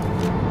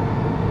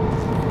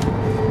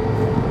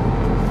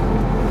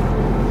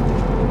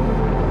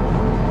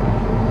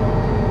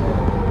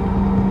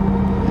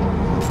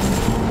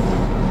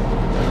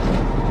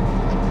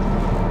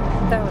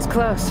 That was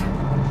close.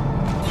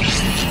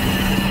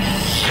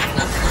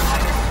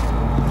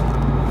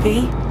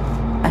 V,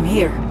 I'm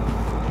here.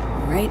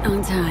 Right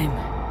on time.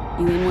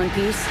 You in one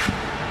piece?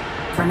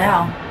 For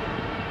now.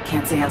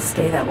 Can't say I'll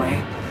stay that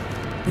way.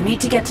 We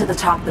need to get to the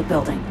top of the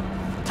building.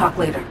 Talk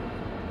later.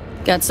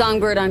 Got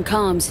Songbird on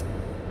comms.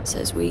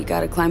 Says we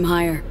gotta climb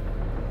higher.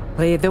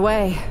 Lead the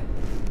way.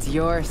 It's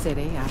your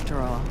city, after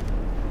all.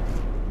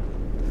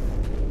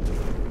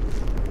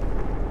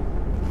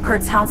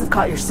 Kurt's hounds have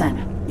caught your scent.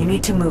 You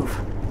need to move.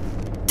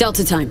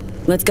 Delta time.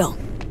 Let's go.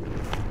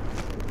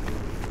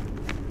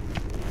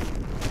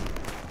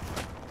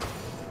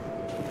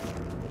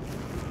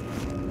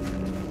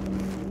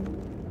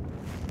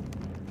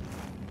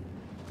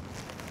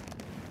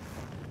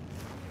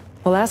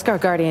 We'll ask our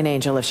guardian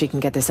angel if she can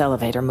get this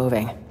elevator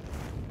moving.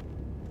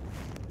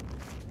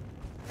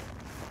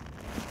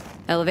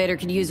 Elevator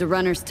could use a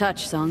runner's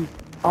touch, Song.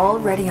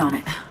 Already on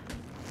it.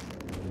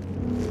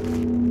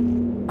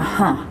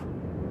 Uh-huh.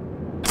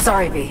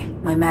 Sorry, V.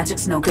 My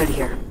magic's no good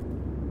here.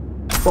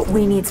 What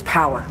we need's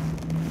power.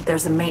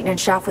 There's a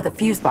maintenance shaft with a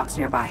fuse box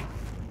nearby.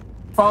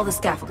 Follow the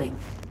scaffolding.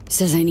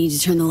 Says I need to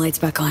turn the lights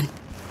back on.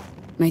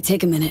 Might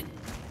take a minute.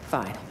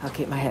 Fine. I'll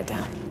keep my head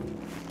down.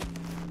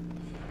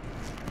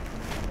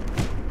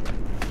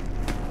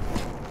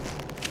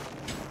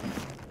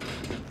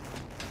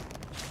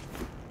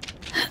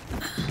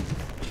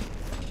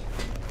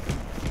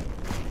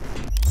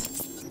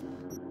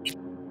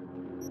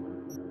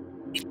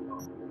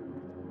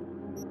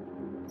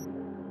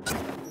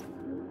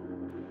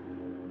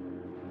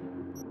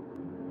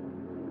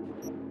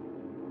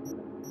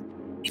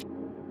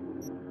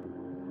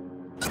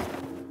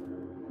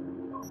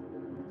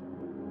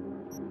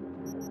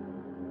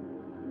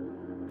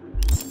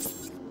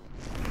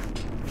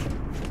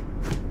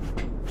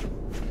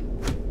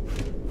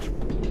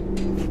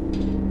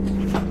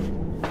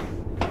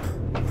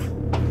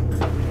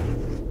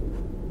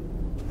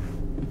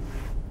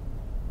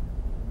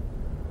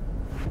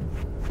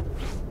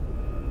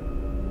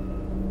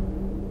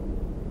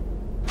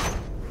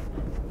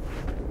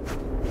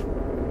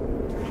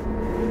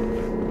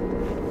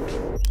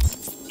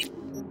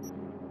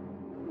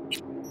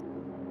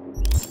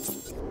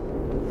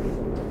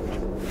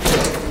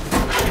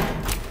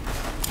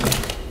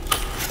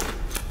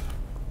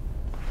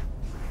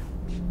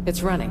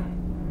 It's running.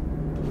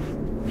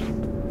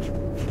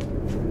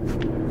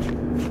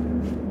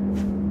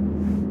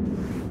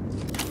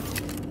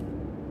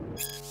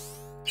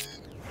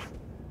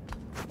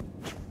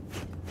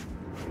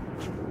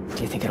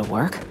 Do you think it'll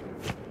work?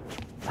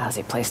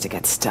 Lousy place to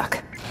get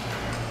stuck.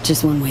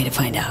 Just one way to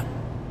find out.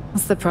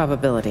 What's the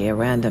probability a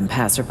random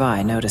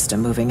passerby noticed a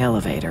moving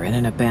elevator in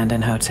an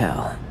abandoned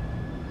hotel?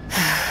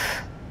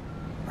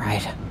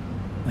 Right.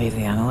 Leave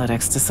the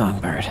analytics to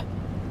Songbird.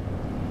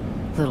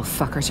 Little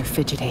fuckers are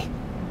fidgety.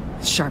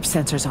 Sharp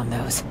sensors on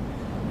those.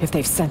 If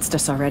they've sensed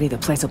us already, the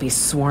place will be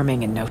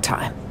swarming in no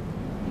time.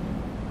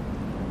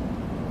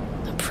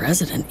 A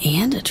president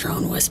and a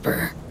drone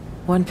whisperer.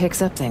 One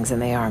picks up things in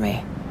the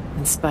army,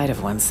 in spite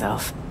of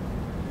oneself.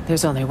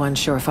 There's only one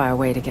surefire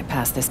way to get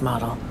past this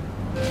model.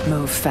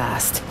 Move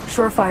fast.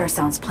 Surefire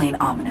sounds plain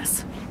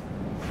ominous.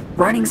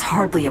 Running's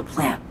hardly a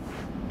plan,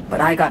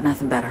 but I got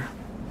nothing better.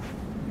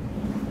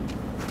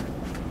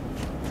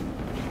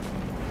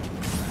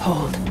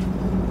 Hold.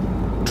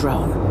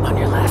 Drone on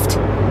your left.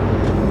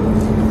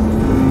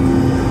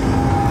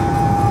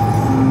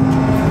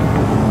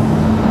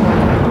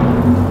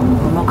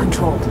 Remote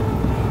controlled.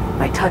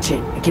 If I touch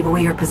it, I give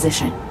away your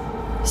position.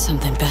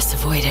 Something best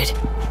avoided.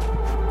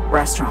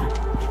 Restaurant.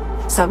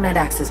 Subnet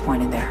access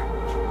point in there.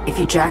 If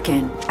you jack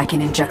in, I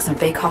can inject some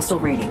fake hostile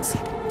readings.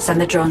 Send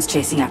the drones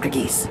chasing after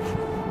geese.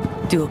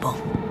 Doable.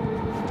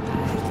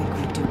 I think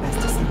we'd do best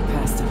to sneak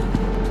past him.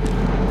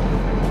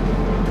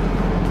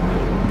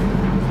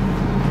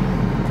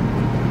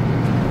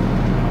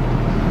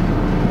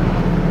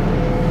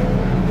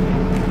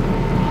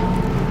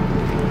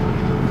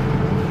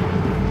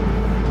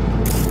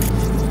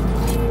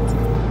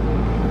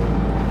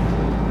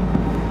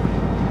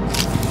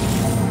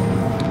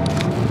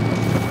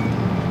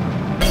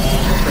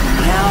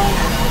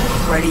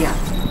 Ready up.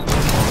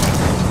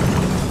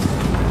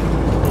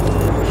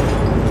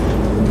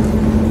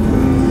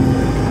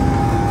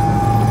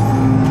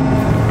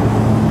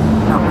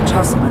 Not much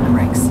hustle in the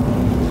ranks.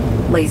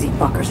 Lazy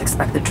fuckers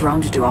expect the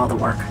drone to do all the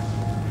work.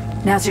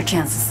 Now's your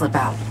chance to slip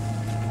out.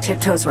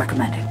 Tiptoes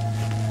recommended.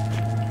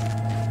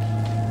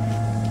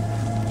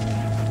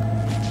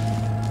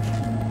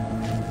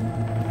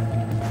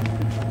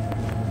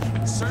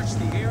 Search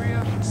the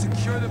area,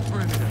 secure the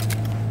perimeter.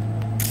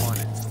 On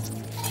it.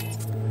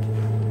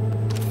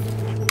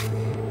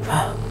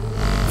 4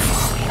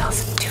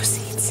 wheels, 2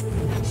 seats.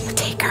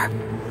 Take her.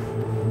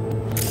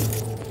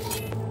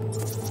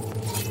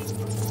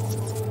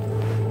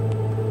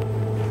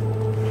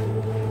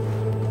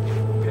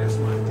 Pass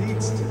my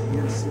deeds to the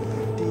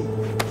NCPD.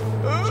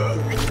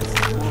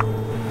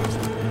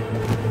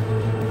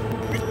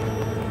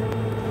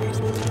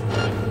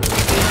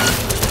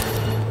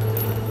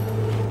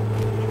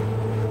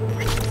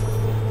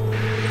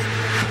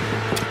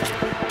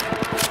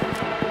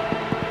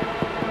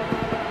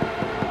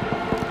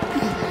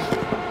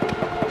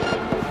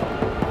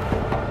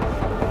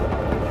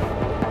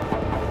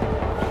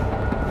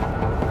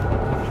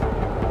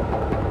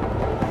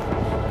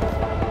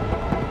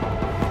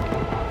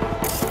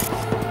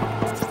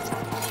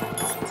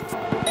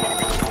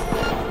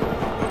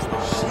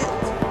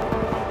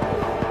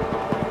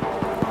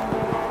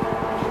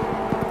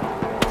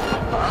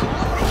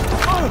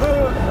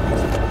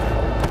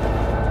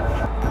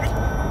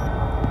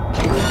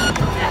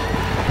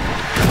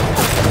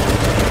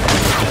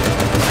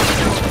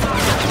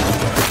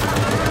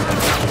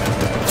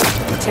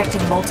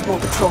 Detecting multiple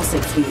patrol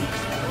ships, V.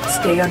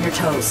 Stay on your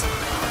toes.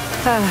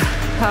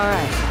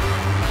 Alright.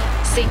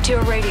 Sync to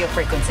a radio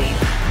frequency.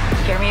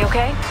 Hear me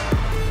okay?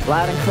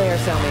 Loud and clear,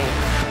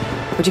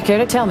 Somi. Would you care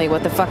to tell me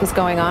what the fuck is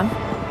going on?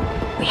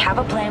 We have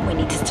a plan we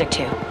need to stick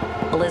to.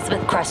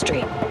 Elizabeth Crest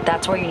Street.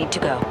 That's where you need to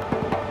go.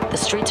 The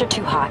streets are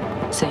too hot,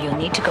 so you'll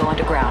need to go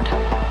underground.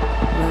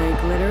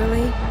 Like,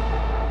 literally?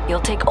 You'll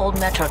take old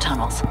metro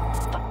tunnels.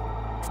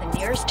 The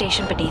nearest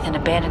station beneath an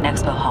abandoned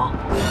expo hall.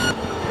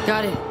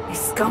 Got it.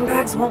 These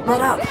scumbags won't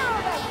let up.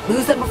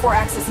 Lose them before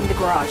accessing the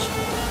garage.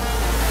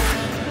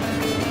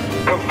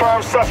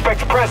 Confirm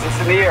suspect's presence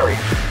in the area.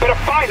 Better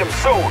find him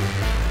soon.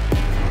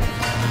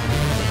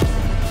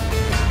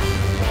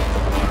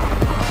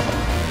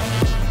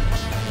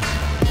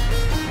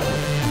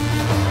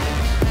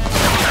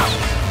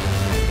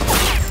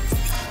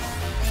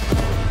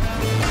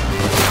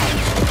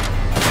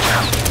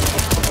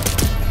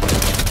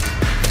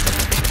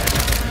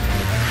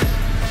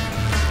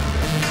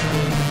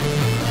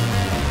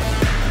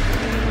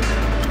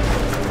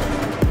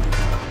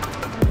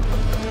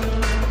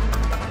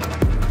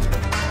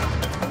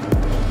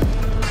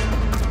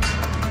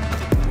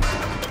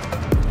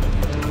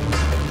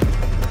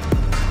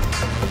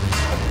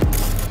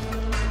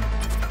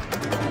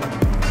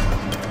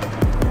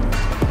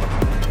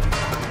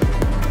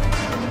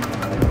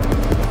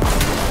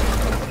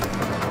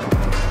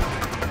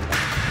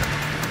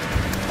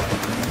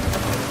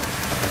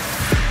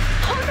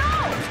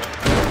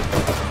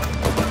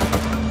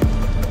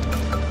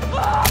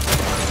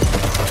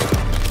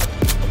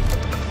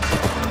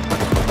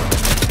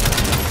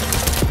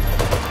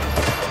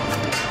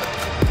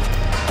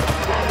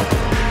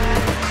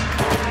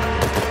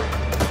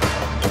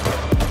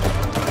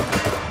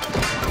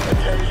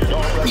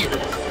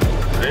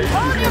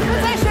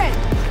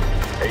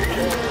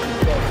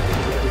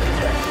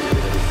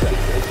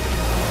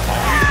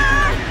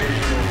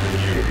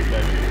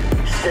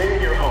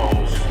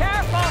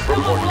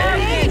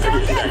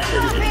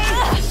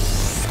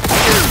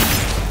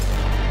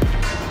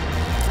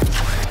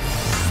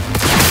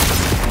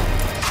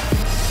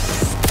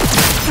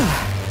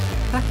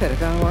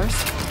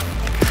 yours?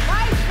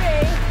 Might be.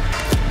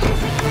 You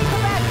should think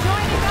about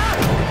joining up.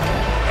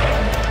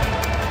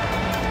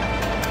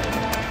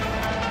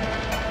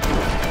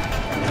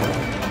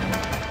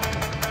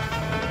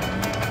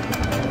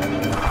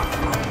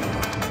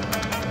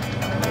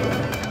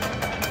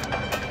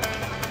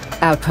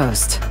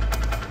 Outpost.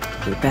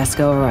 We best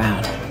go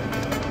around.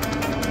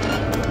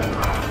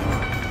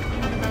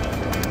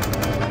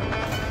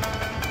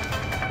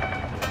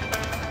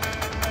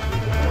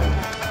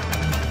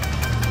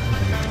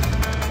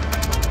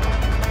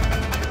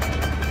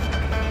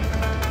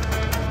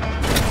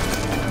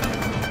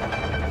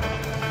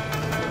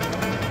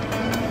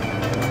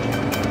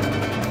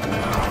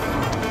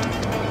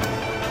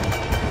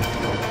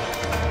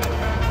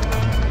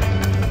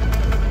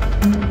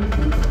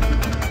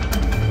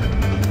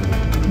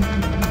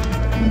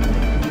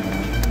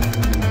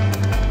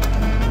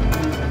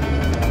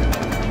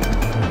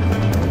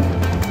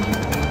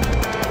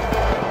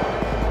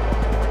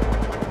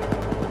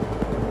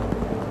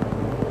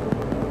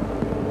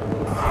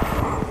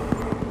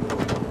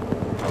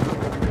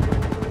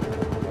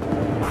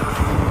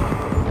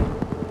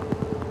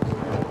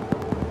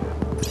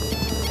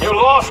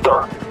 Lost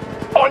her.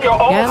 On your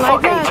own Yeah, like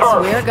fucking that,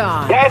 turf. we're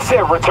gone. That's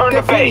it. Return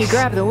Good to thing you base.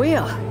 grabbed the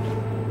wheel.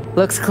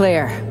 Looks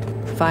clear.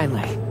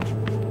 Finally.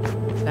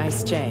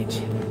 Nice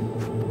change.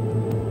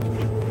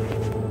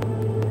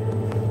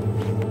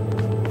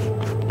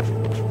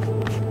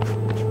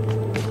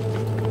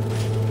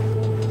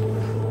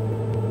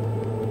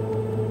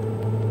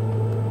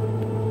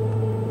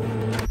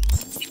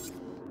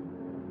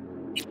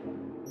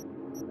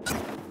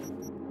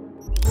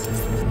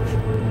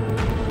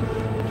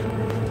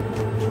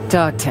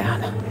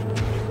 Dogtown.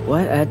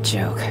 What a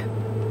joke.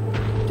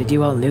 Did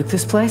you all nuke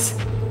this place?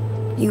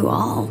 You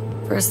all.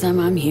 First time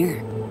I'm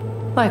here.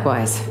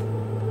 Likewise.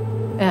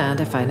 And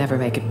if I never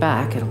make it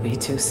back, it'll be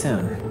too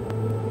soon.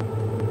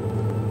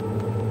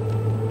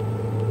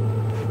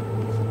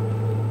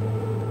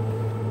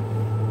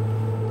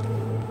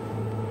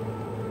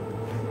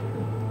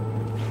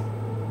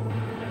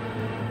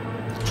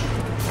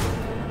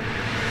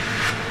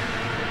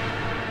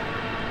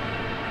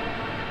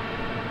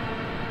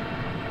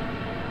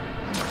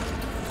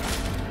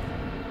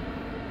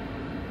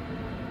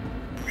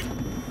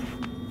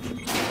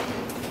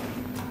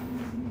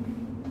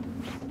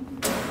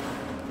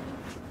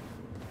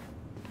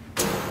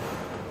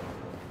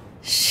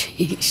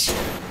 Sheesh.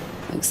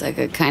 Looks like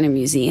a kind of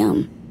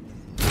museum.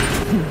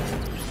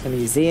 A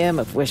museum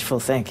of wishful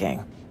thinking.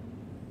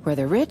 Where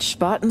the rich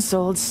bought and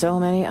sold so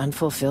many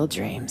unfulfilled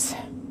dreams.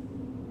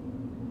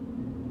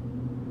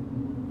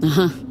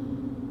 Uh-huh.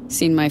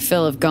 Seen my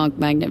fill of gonk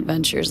magnet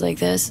ventures like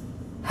this.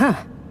 Huh.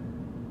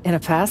 In a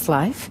past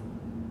life?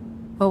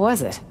 What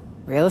was it?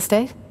 Real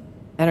estate?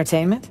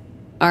 Entertainment?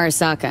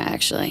 Arasaka,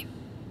 actually.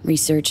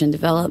 Research and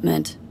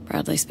development,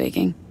 broadly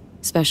speaking.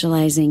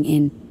 Specializing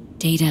in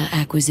data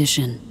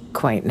acquisition.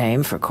 Quaint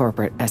name for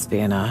corporate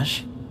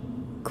espionage.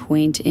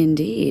 Quaint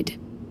indeed.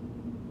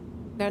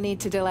 No need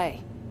to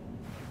delay.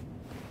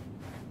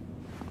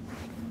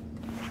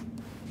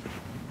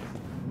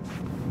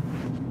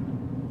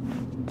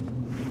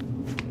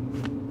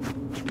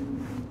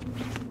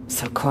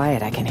 So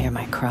quiet I can hear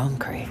my chrome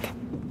creak.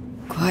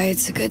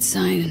 Quiet's a good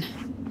sign.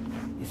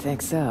 You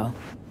think so?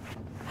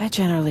 I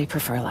generally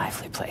prefer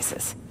lively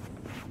places.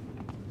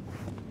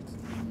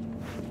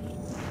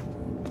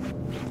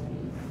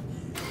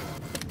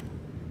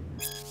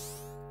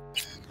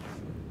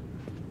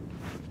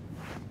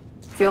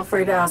 Feel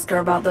free to ask her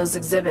about those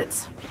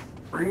exhibits.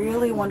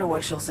 Really wonder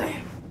what she'll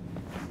say.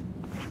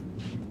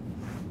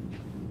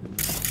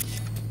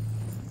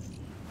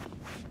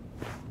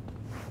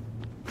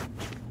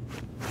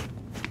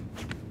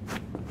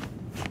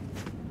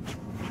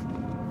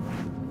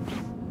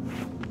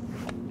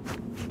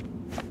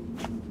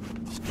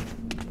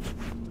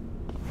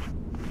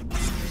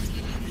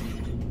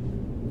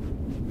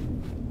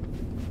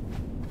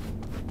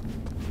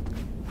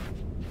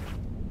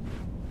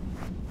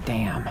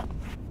 Damn.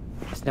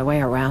 There's no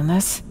way around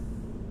this?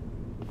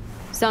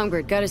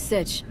 Songbird, got a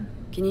stitch.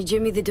 Can you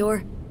jimmy the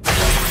door?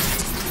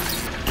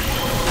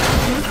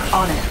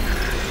 On it.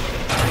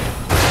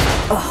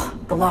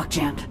 Ugh, the lock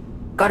jammed.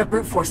 Gotta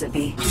brute force it,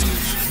 V.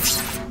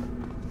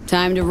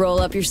 Time to roll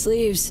up your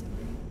sleeves.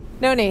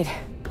 No need.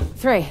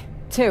 3,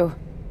 2,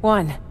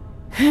 1.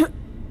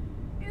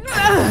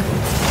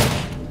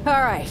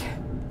 All right.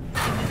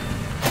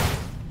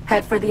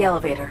 Head for the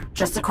elevator,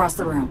 just across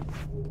the room.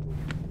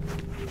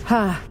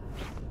 Huh.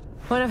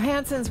 One of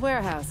Hansen's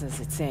warehouses,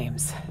 it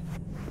seems.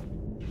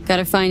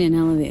 Gotta find an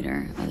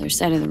elevator, other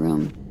side of the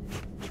room.